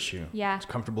another issue. Yeah. It's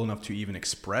comfortable enough to even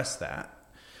express that.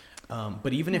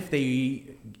 But even if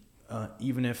they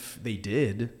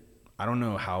did, I don't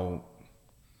know how.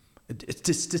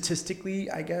 Statistically,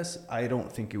 I guess I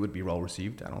don't think it would be well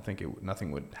received. I don't think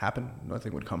nothing would happen.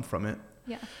 Nothing would come from it.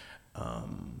 Yeah.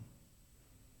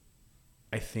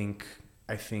 I think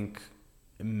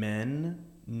men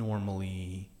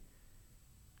normally,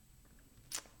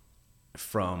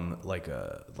 from like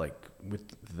with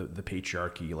the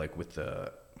patriarchy, like with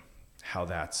how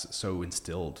that's so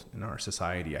instilled in our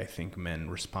society, I think men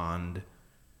respond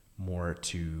more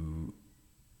to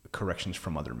corrections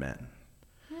from other men.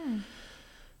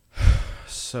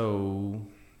 So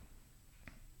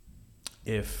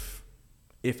if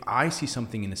I see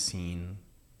something in a scene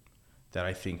that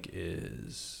I think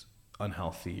is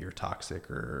unhealthy or toxic,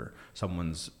 or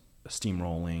someone's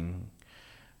steamrolling,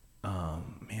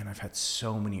 man, I've had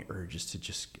so many urges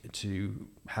to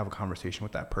have a conversation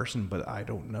with that person, but I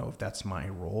don't know if that's my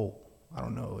role. I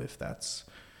don't know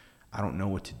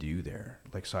what to do there.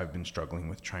 Like, so I've been struggling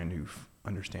with trying to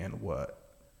understand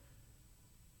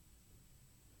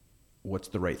what's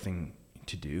the right thing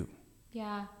to do.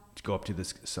 Yeah. To go up to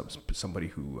somebody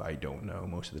who I don't know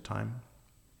most of the time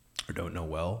or don't know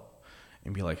well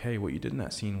and be like, hey, what you did in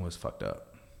that scene was fucked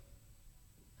up.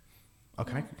 Oh,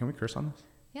 can we curse on this?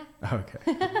 Yeah.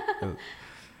 Okay.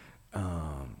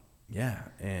 Yeah.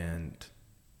 And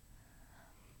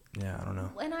yeah, I don't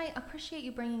know. And I appreciate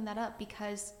you bringing that up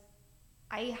because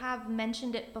I have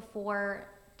mentioned it before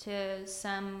to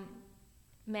some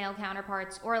male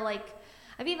counterparts, or like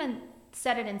I've even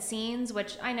said it in scenes,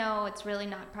 which I know it's really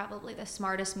not probably the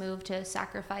smartest move to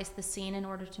sacrifice the scene in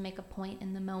order to make a point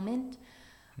in the moment.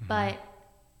 Mm-hmm. But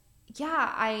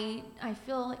yeah, I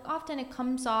feel like often it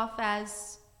comes off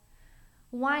as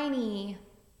whiny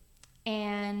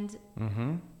and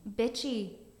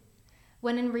bitchy,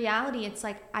 when in reality it's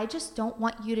like, I just don't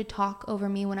want you to talk over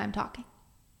me when I'm talking.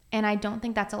 And I don't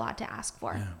think that's a lot to ask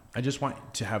for. Yeah. I just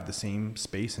want to have the same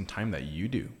space and time that you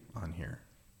do on here.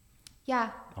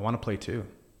 Yeah. I want to play too.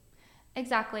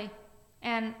 Exactly.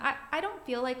 And I don't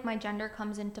feel like my gender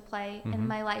comes into play in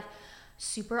my life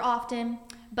super often.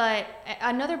 But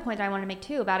another point I want to make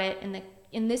too about it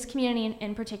in this community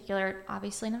in particular,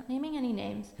 obviously not naming any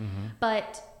names,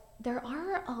 but there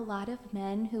are a lot of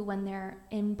men who, when they're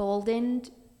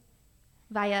emboldened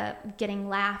via getting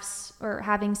laughs or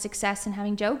having success and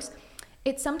having jokes,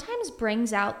 it sometimes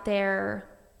brings out their,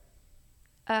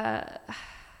 I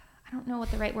don't know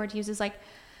what the right word to use is, like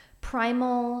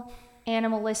primal,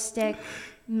 animalistic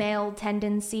male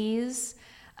tendencies.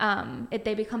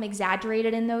 They become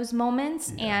exaggerated in those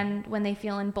moments. Yeah. And when they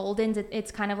feel emboldened,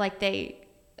 it's kind of like they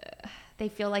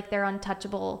feel like they're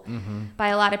untouchable by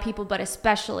a lot of people, but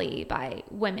especially by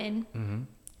women.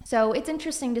 So it's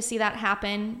interesting to see that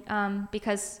happen,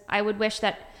 because I would wish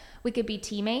that we could be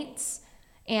teammates,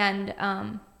 and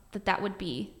that would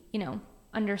be,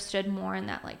 understood more, and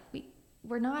that like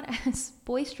we're not as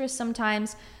boisterous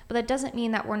sometimes, but that doesn't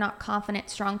mean that we're not confident,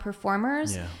 strong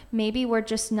performers. Yeah. Maybe we're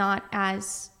just not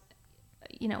as,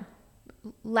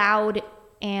 loud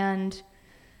and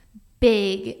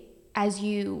big as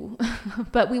you,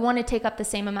 but we want to take up the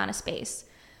same amount of space.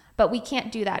 But we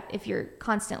can't do that if you're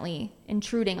constantly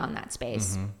intruding on that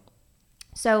space.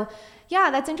 So,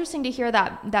 yeah, that's interesting to hear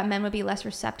that men would be less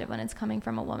receptive when it's coming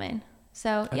from a woman.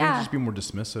 So, I think it'd just be more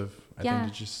dismissive. I think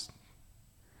it just,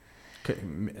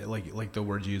 like the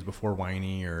words you used before,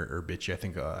 whiny or bitchy.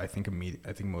 I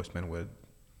think most men would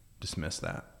dismiss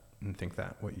that and think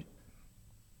that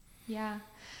Yeah,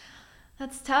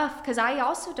 that's tough, because I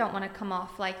also don't want to come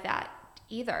off like that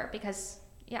either, because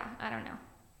I don't know.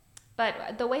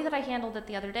 But the way that I handled it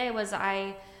the other day was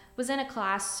I was in a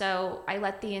class, so I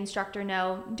let the instructor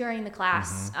know during the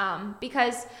class,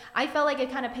 because I felt like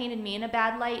it kind of painted me in a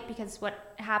bad light, because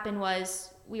what happened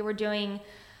was we were doing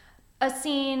a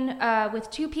scene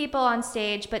with 2 people on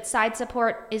stage, but side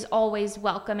support is always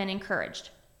welcome and encouraged.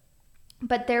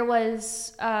 But there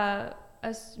was a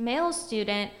male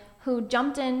student who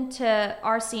jumped into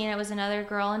our scene. It was another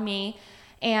girl and me.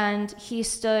 And he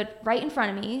stood right in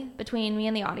front of me, between me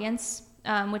and the audience,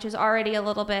 which is already a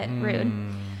little bit rude.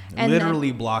 And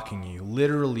literally blocking you,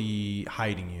 literally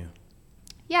hiding you.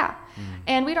 Yeah.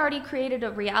 And we'd already created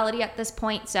a reality at this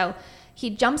point. So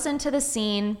he jumps into the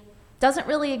scene, doesn't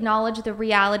really acknowledge the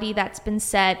reality that's been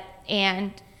set,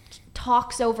 and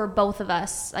talks over both of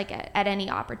us, like at any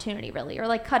opportunity, really, or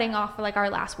like cutting off like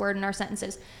our last word in our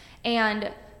sentences.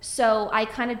 And so I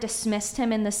kind of dismissed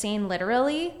him in the scene,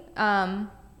 literally.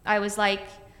 I was like,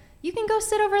 you can go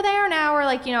sit over there now. Or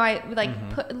like, I like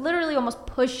literally almost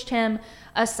pushed him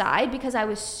aside, because I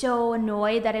was so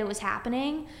annoyed that it was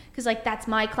happening. Because like, that's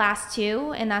my class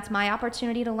too. And that's my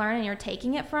opportunity to learn, and you're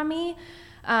taking it from me.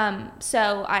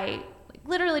 So I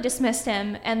literally dismissed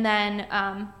him. And then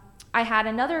I had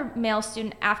another male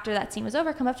student after that scene was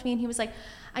over come up to me, and he was like,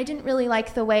 I didn't really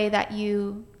like the way that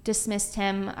you dismissed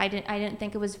him. I didn't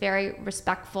think it was very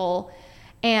respectful.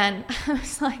 And I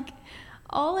was like,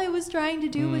 all I was trying to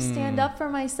do was stand up for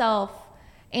myself.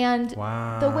 And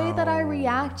the way that I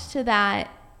react to that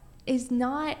is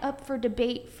not up for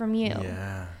debate from you.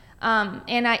 Yeah.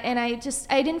 And I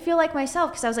didn't feel like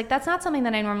myself, because I was like, that's not something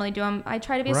that I normally do. I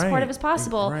try to be as supportive as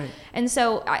possible. Right. And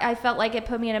so I felt like it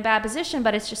put me in a bad position,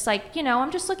 but it's just like,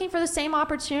 I'm just looking for the same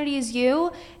opportunity as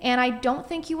you. And I don't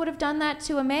think you would have done that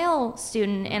to a male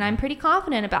student. And I'm pretty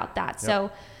confident about that. Yep.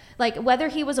 So like, whether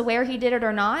he was aware he did it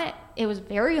or not, it was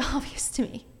very obvious to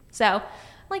me. So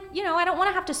like, I don't want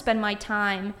to have to spend my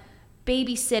time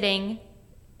babysitting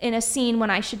in a scene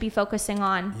when I should be focusing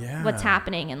on what's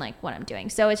happening and like what I'm doing.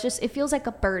 So it's just, it feels like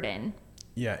a burden.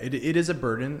 Yeah, it is a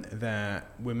burden that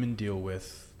women deal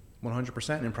with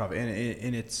 100% in improv.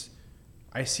 And it's,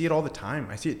 I see it all the time.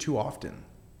 I see it too often.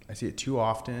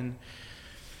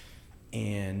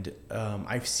 And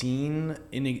I've seen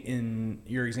in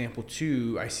your example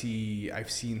too, I've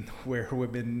seen where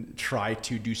women try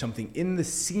to do something in the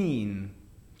scene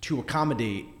to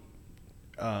accommodate,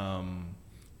 and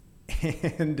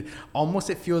almost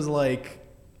it feels like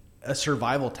a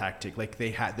survival tactic. Like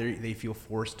they feel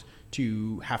forced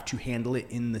to have to handle it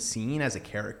in the scene as a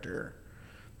character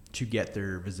to get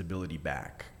their visibility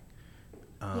back.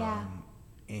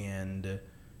 And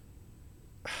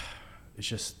it's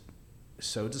just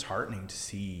so disheartening to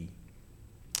see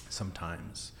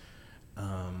sometimes.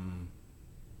 And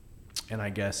I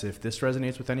guess if this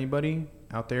resonates with anybody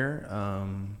out there,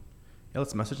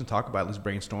 let's message and talk about it. Let's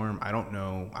brainstorm. I don't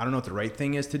know what the right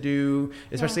thing is to do,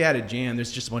 especially at a jam.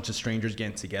 There's just a bunch of strangers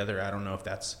getting together. I don't know if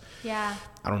that's, I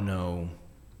don't know,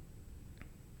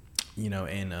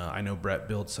 and I know Brett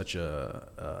builds such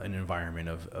an environment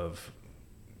of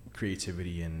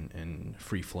creativity and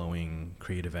free-flowing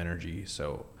creative energy.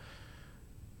 So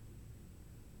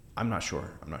I'm not sure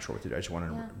what to do. I just wanted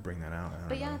to bring that out.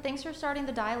 But thanks for starting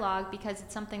the dialogue, because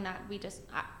it's something that we just,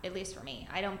 at least for me,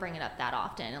 I don't bring it up that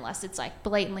often unless it's like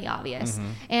blatantly obvious.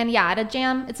 Mm-hmm. And at a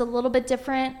jam, it's a little bit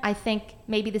different. I think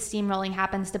maybe the steamrolling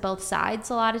happens to both sides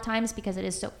a lot of times because it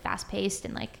is so fast-paced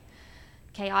and like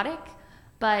chaotic.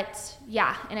 But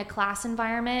in a class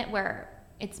environment where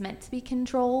it's meant to be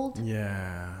controlled,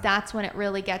 that's when it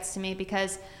really gets to me,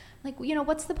 because like,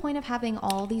 what's the point of having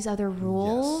all these other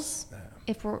rules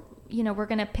if we're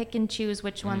going to pick and choose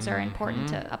which ones are important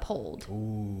to uphold?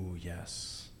 Ooh,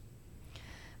 yes.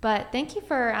 But thank you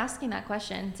for asking that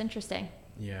question. It's interesting.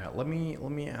 Yeah, let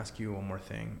me ask you one more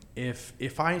thing.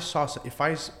 If I saw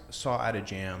at a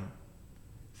jam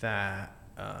that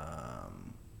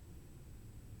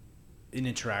an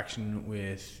interaction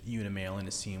with you and a male in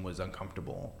a scene was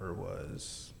uncomfortable or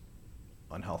was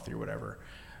unhealthy or whatever,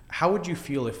 how would you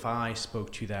feel if I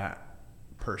spoke to that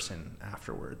person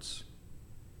afterwards?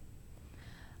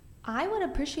 I would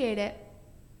appreciate it.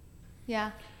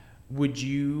 Yeah. Would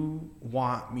you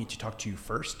want me to talk to you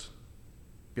first?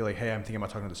 Be like, hey, I'm thinking about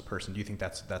talking to this person. Do you think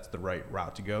that's the right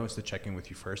route to go, is to check in with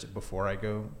you first before I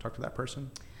go talk to that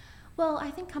person? Well,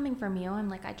 I think coming from you, I'm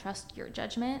like, I trust your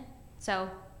judgment. So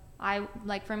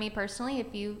for me personally,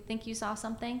 if you think you saw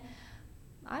something,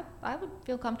 I would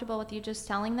feel comfortable with you just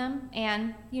telling them,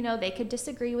 and they could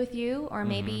disagree with you, or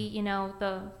maybe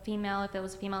the female, if it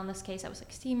was a female in this case, that was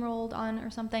like steamrolled on or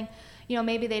something,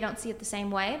 maybe they don't see it the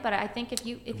same way. But I think if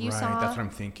you saw, that's what I'm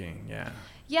thinking.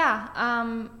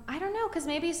 I don't know, because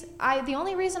maybe the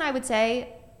only reason I would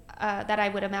say that I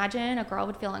would imagine a girl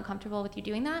would feel uncomfortable with you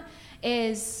doing that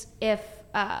is if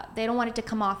they don't want it to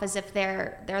come off as if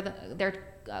they're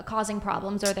causing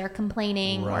problems, or they're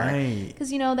complaining, right? Because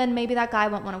then maybe that guy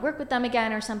won't want to work with them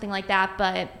again or something like that.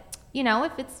 But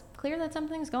if it's clear that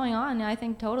something's going on, I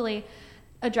think totally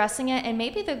addressing it, and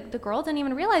maybe the girl didn't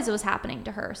even realize it was happening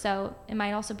to her, so it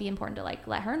might also be important to like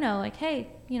let her know, like, hey,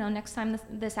 next time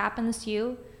this happens to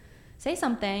you, say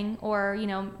something, or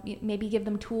maybe give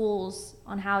them tools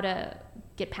on how to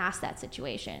get past that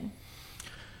situation.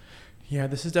 Yeah,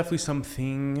 this is definitely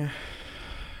something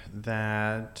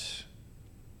that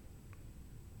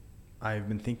I've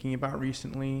been thinking about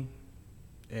recently,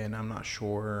 and I'm not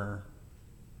sure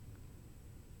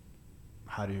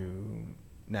how to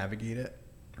navigate it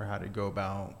or how to go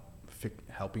about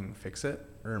helping fix it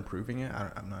or improving it.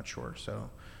 I'm not sure. So,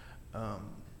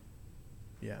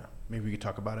 maybe we could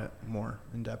talk about it more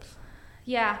in depth.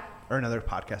 Yeah. Or another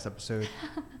podcast episode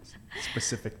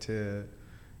specific to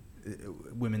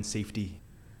women's safety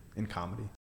in comedy.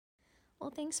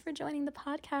 Well, thanks for joining the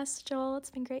podcast, Joel.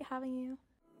 It's been great having you.